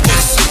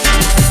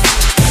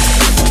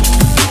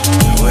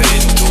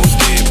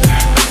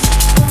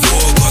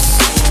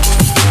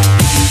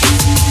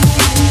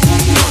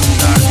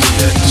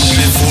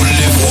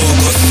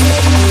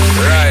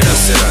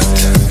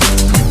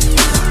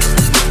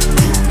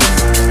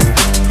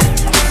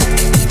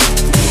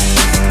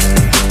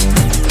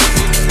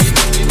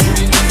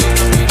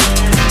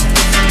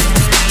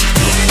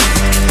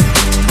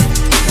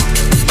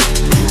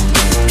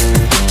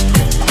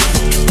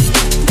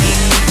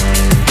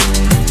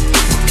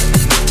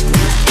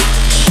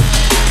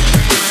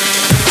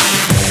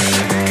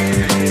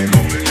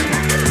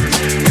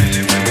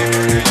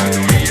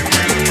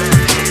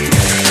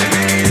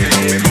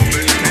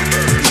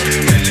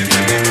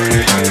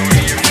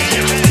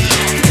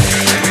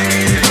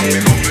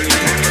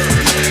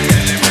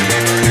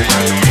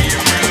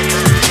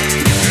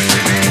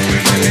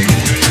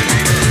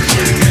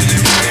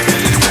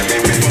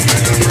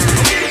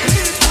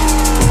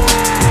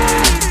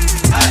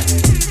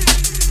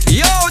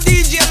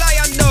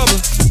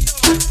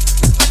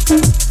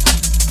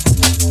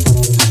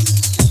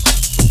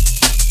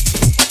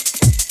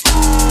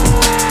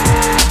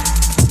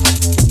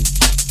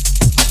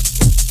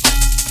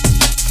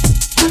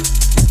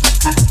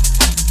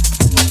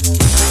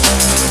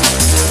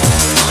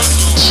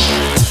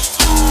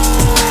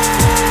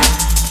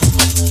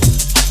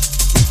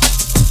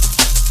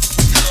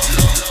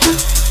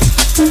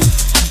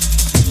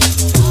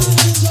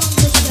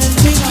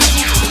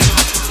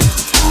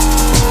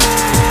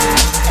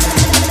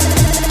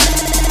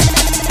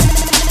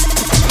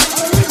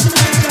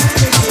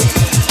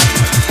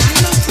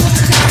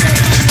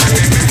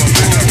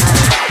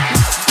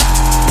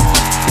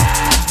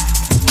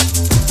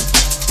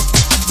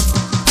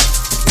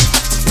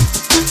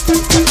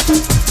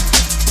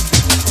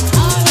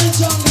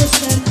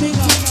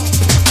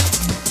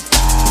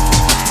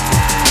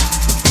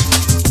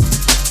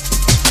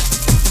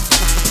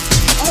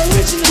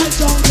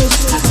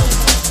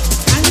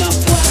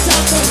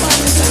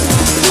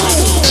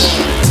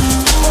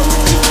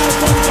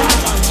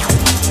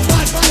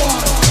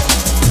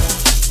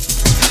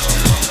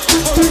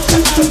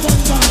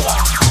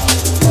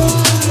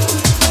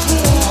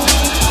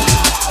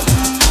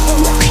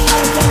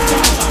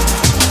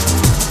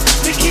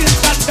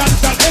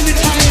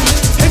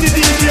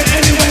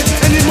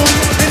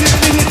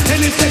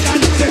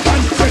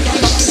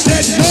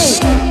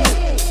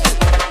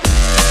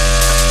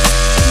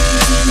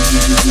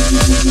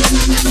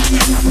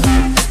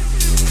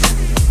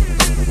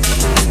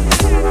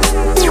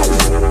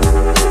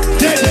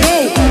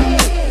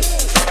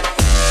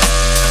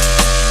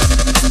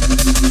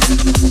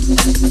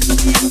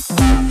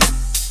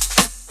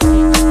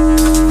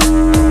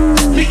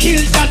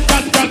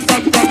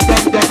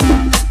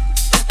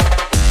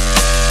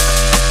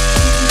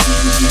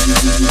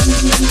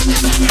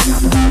 Any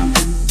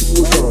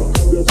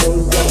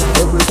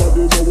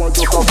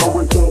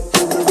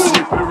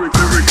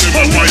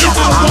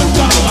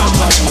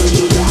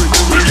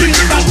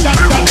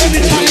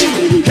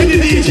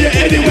DJ,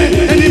 anywhere,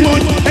 any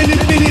month, any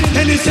minute,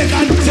 any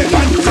second. Let's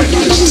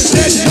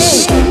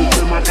go.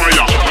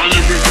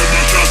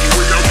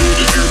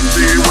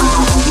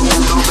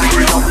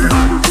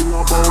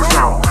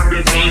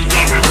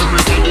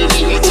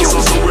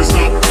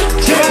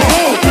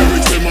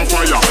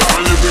 Fire,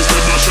 and if it's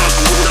a shot,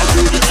 we are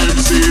good to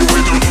MC. We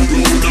are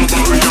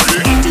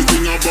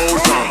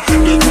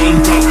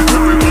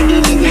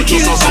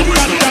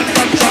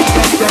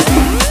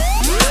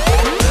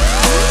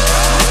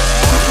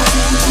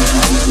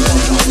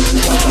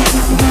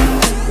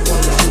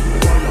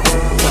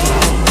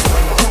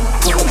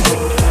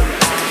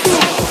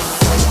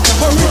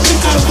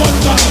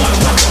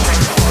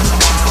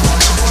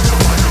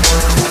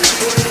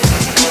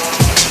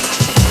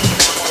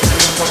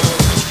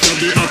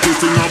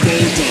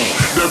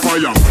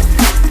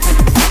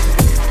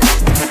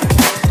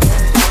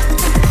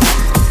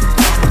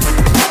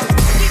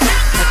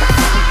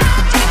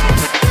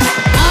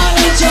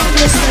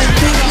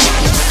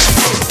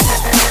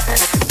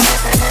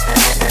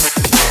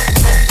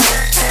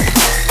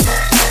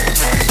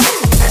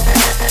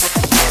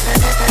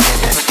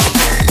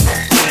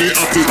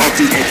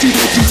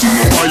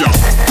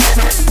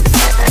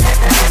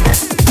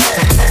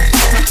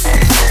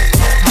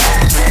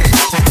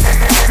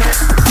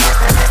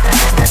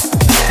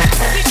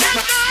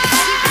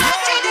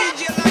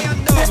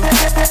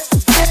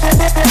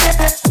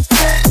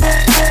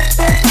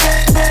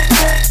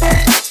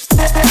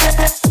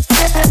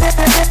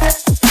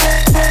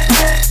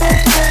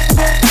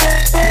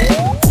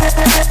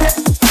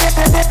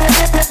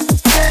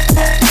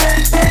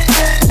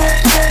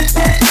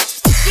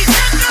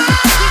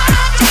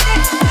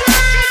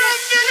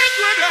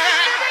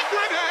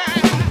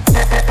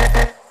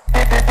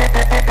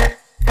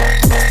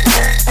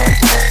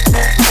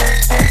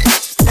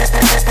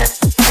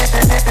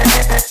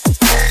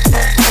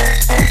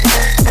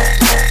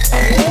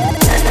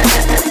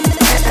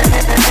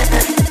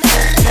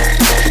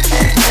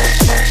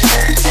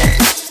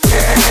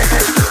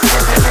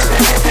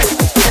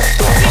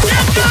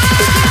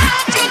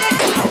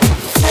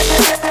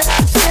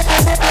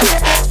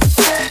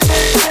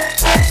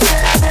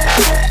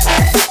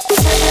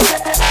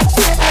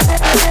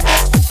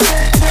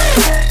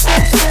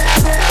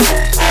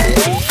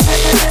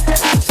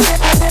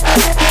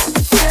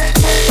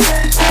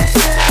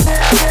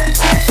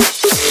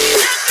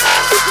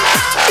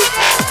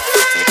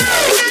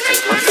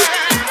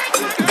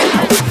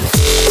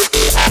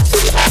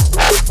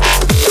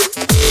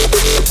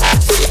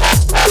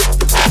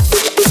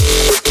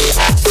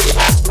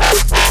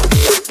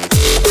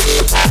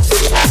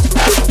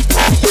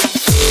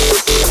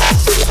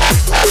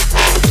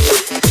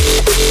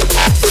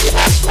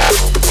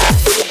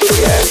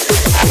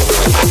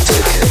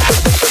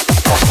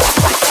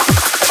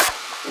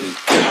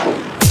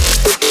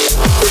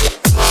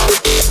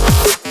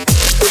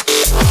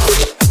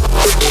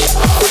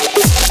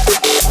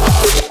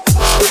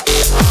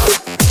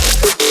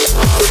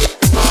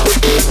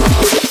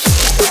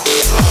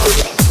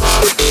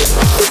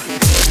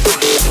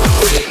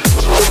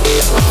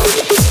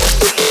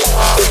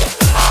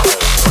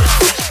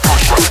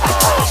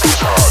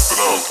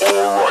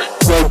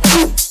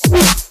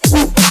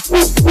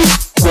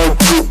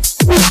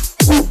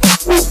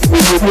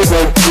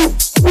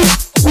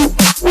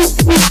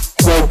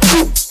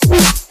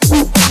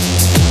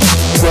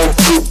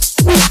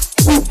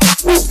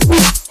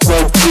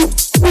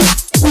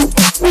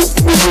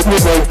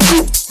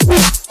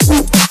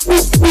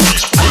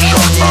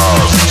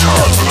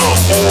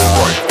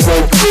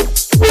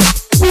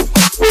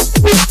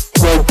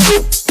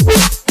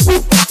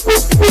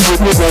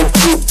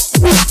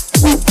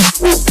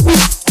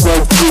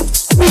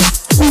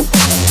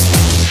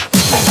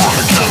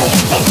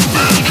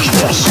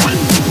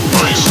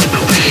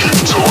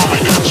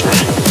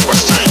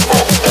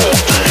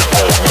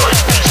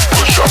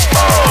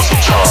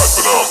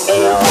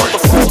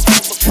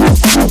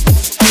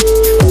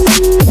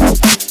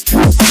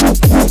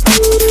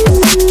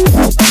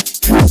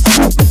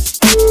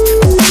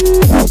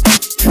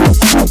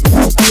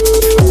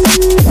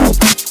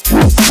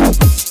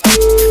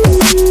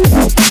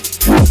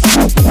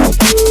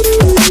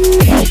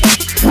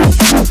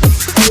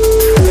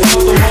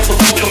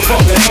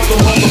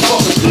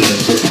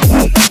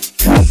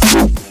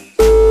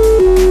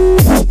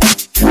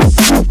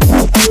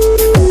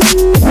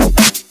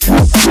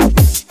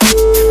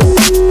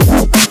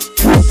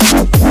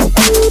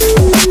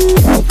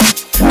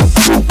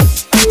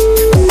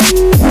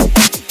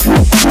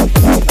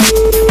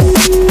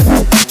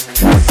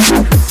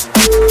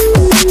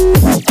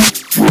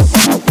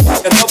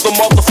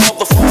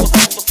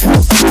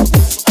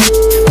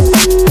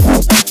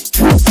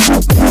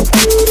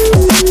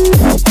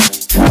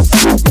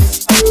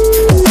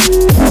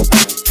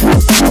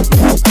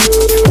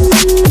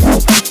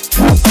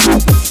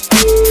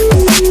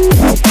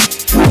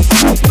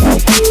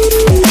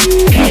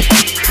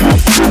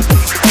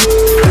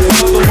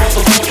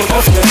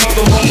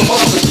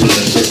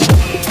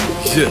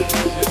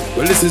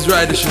This is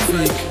Ryder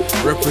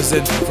Shafiq,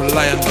 representing for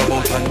Liondub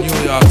out of New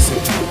York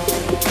City.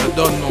 You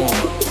don't know,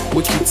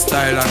 wicked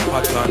style and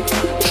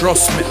pattern.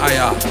 Trust me, I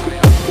am.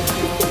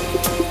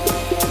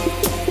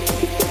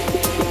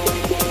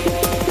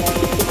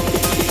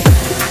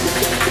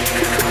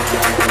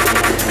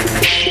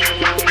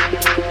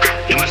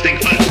 You must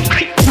think first,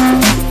 right?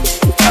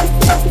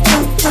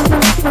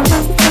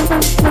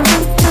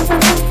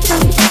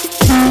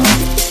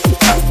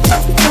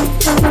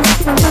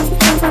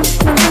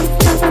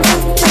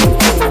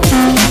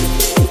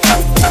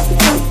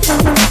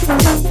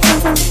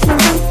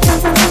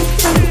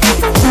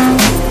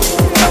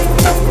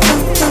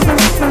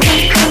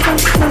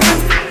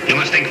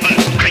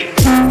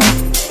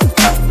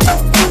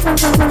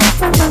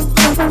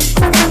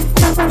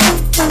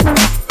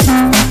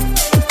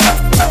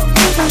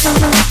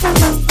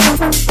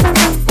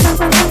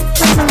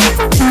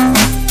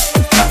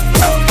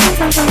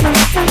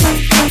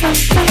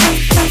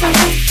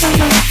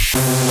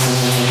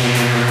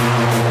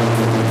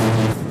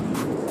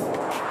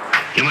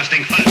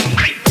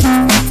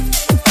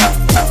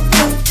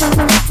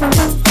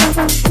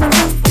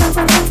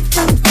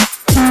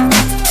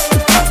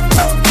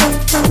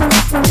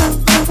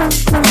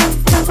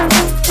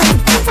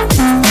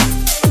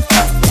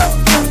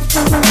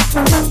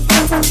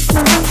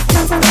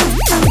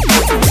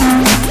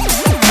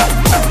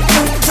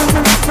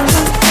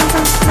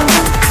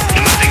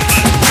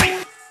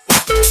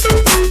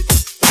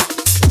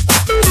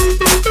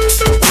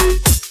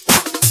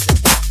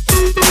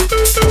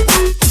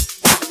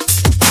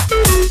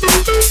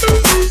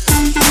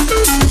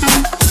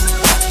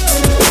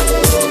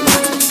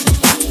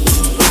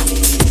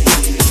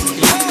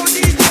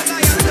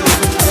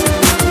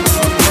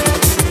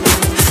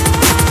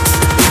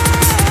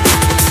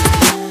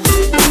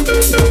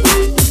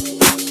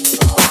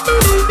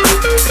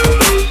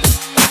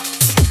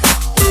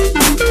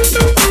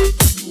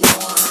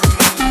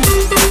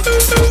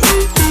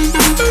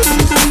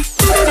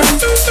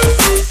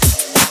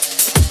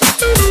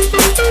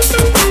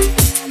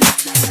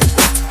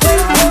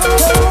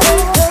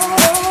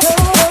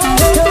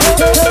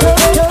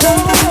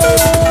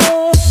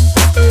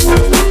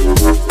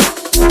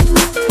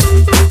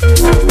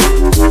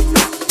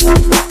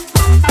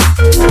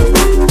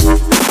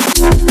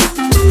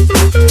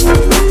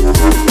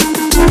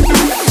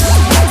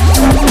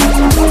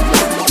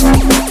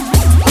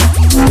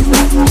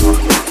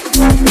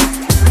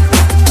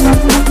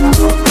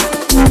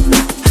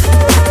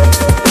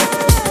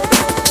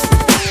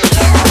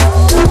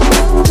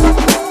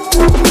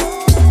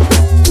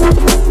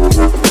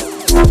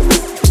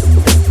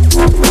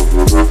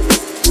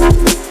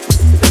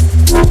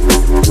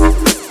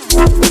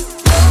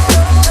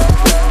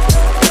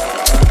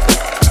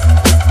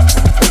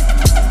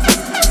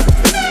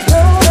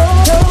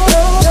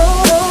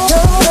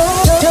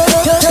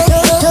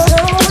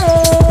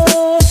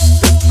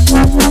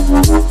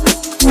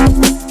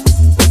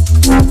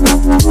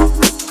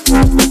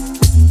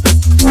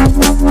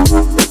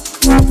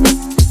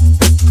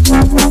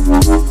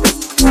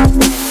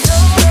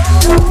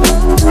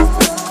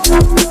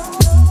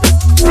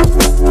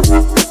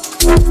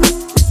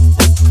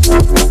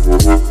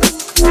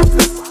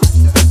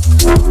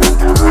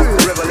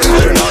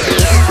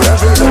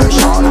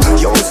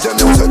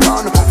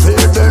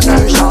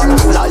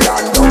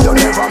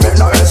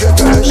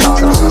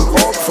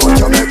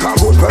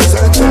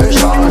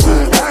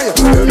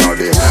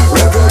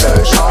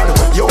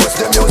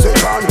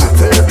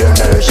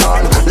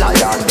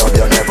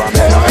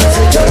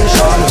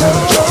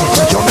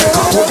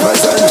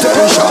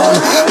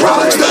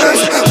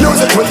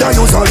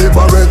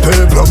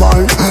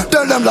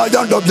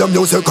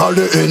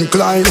 Musically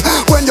inclined.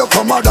 When you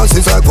come out dance,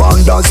 it's like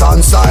wonders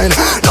and sign.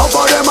 Now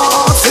for them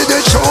I ask see the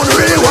tune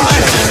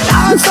rewind.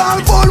 Dance all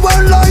full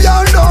when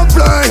Liondub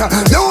play.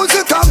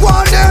 Music and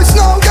one, there's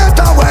no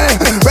getaway.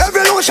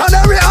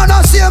 Revolutionary and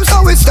the same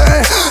so we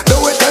stay. Do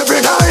it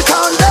every night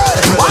and day.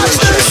 Watch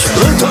this.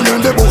 Written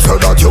in the book so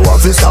that you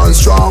have to stand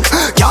strong.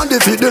 Can't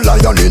defeat the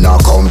lion in a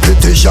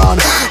competition.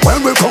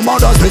 When we come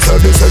out dance, we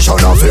say the session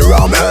of the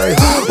ram. Hey,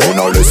 oh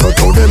no listen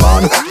to the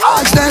man.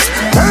 Watch this.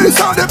 Piece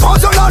of the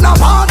puzzle and a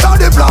part of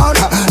the plan.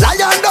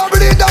 Liondub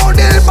lead down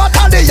the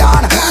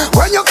battalion.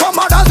 When you come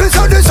out as we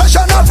say the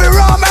session of the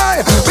ram,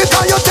 hey,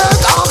 because you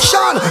take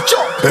action.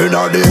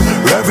 Inna the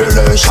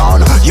revelation,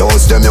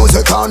 use the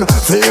music and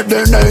feed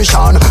the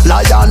nation.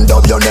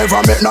 Liondub, you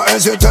never make no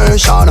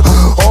hesitation.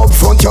 Up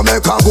front you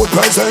make a good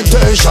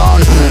presentation.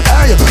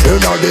 Hey,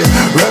 inna the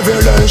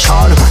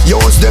revelation,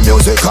 use the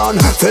music and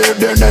feed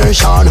the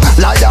nation.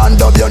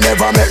 Liondub, you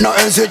never make no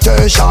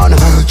hesitation.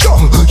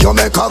 You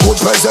make a good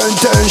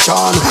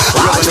presentation.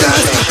 Watch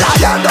this,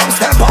 Liondub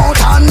step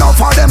out and enough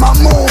for them a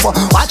move.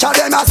 Watch how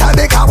them a say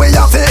because we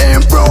have to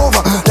improve.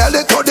 Tell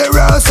it to the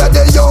real, say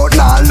the youth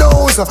not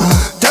lose.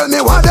 Tell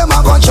me what them a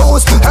gon'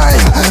 choose. Hey,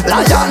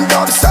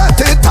 Liondub set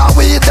it and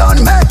we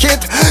done make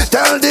it.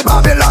 Tell the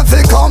Babylon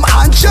to come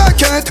and check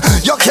it.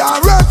 You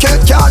can't wreck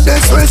it, can't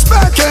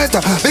disrespect it,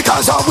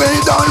 because we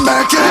done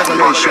make it.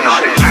 Revelation,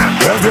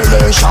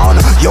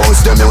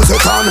 use the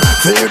music and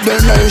feed the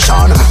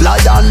nation.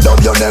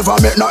 Liondub, you never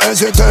make no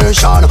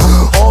hesitation.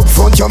 Up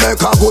front you make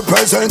a good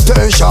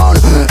presentation.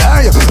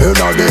 Hey, you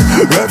know the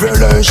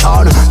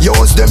revelation.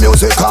 Use the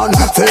music and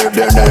feed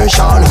the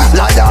nation.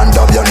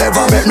 Liondub, you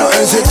never make no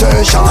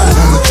hesitation.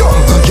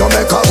 You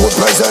make a good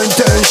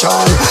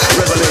presentation.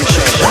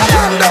 Revelation.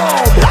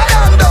 Liondub,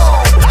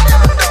 Liondub.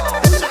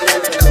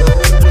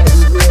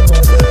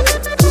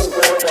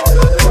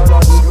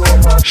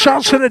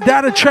 Shouts to the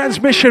data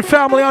transmission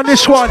family on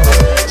this one.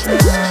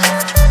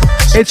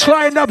 It's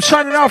Liondub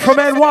signing out from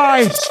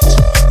NY.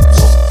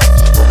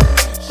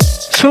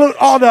 Salute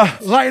all the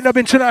Liondub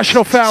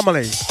International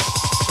family.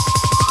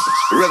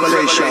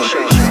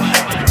 Revelation.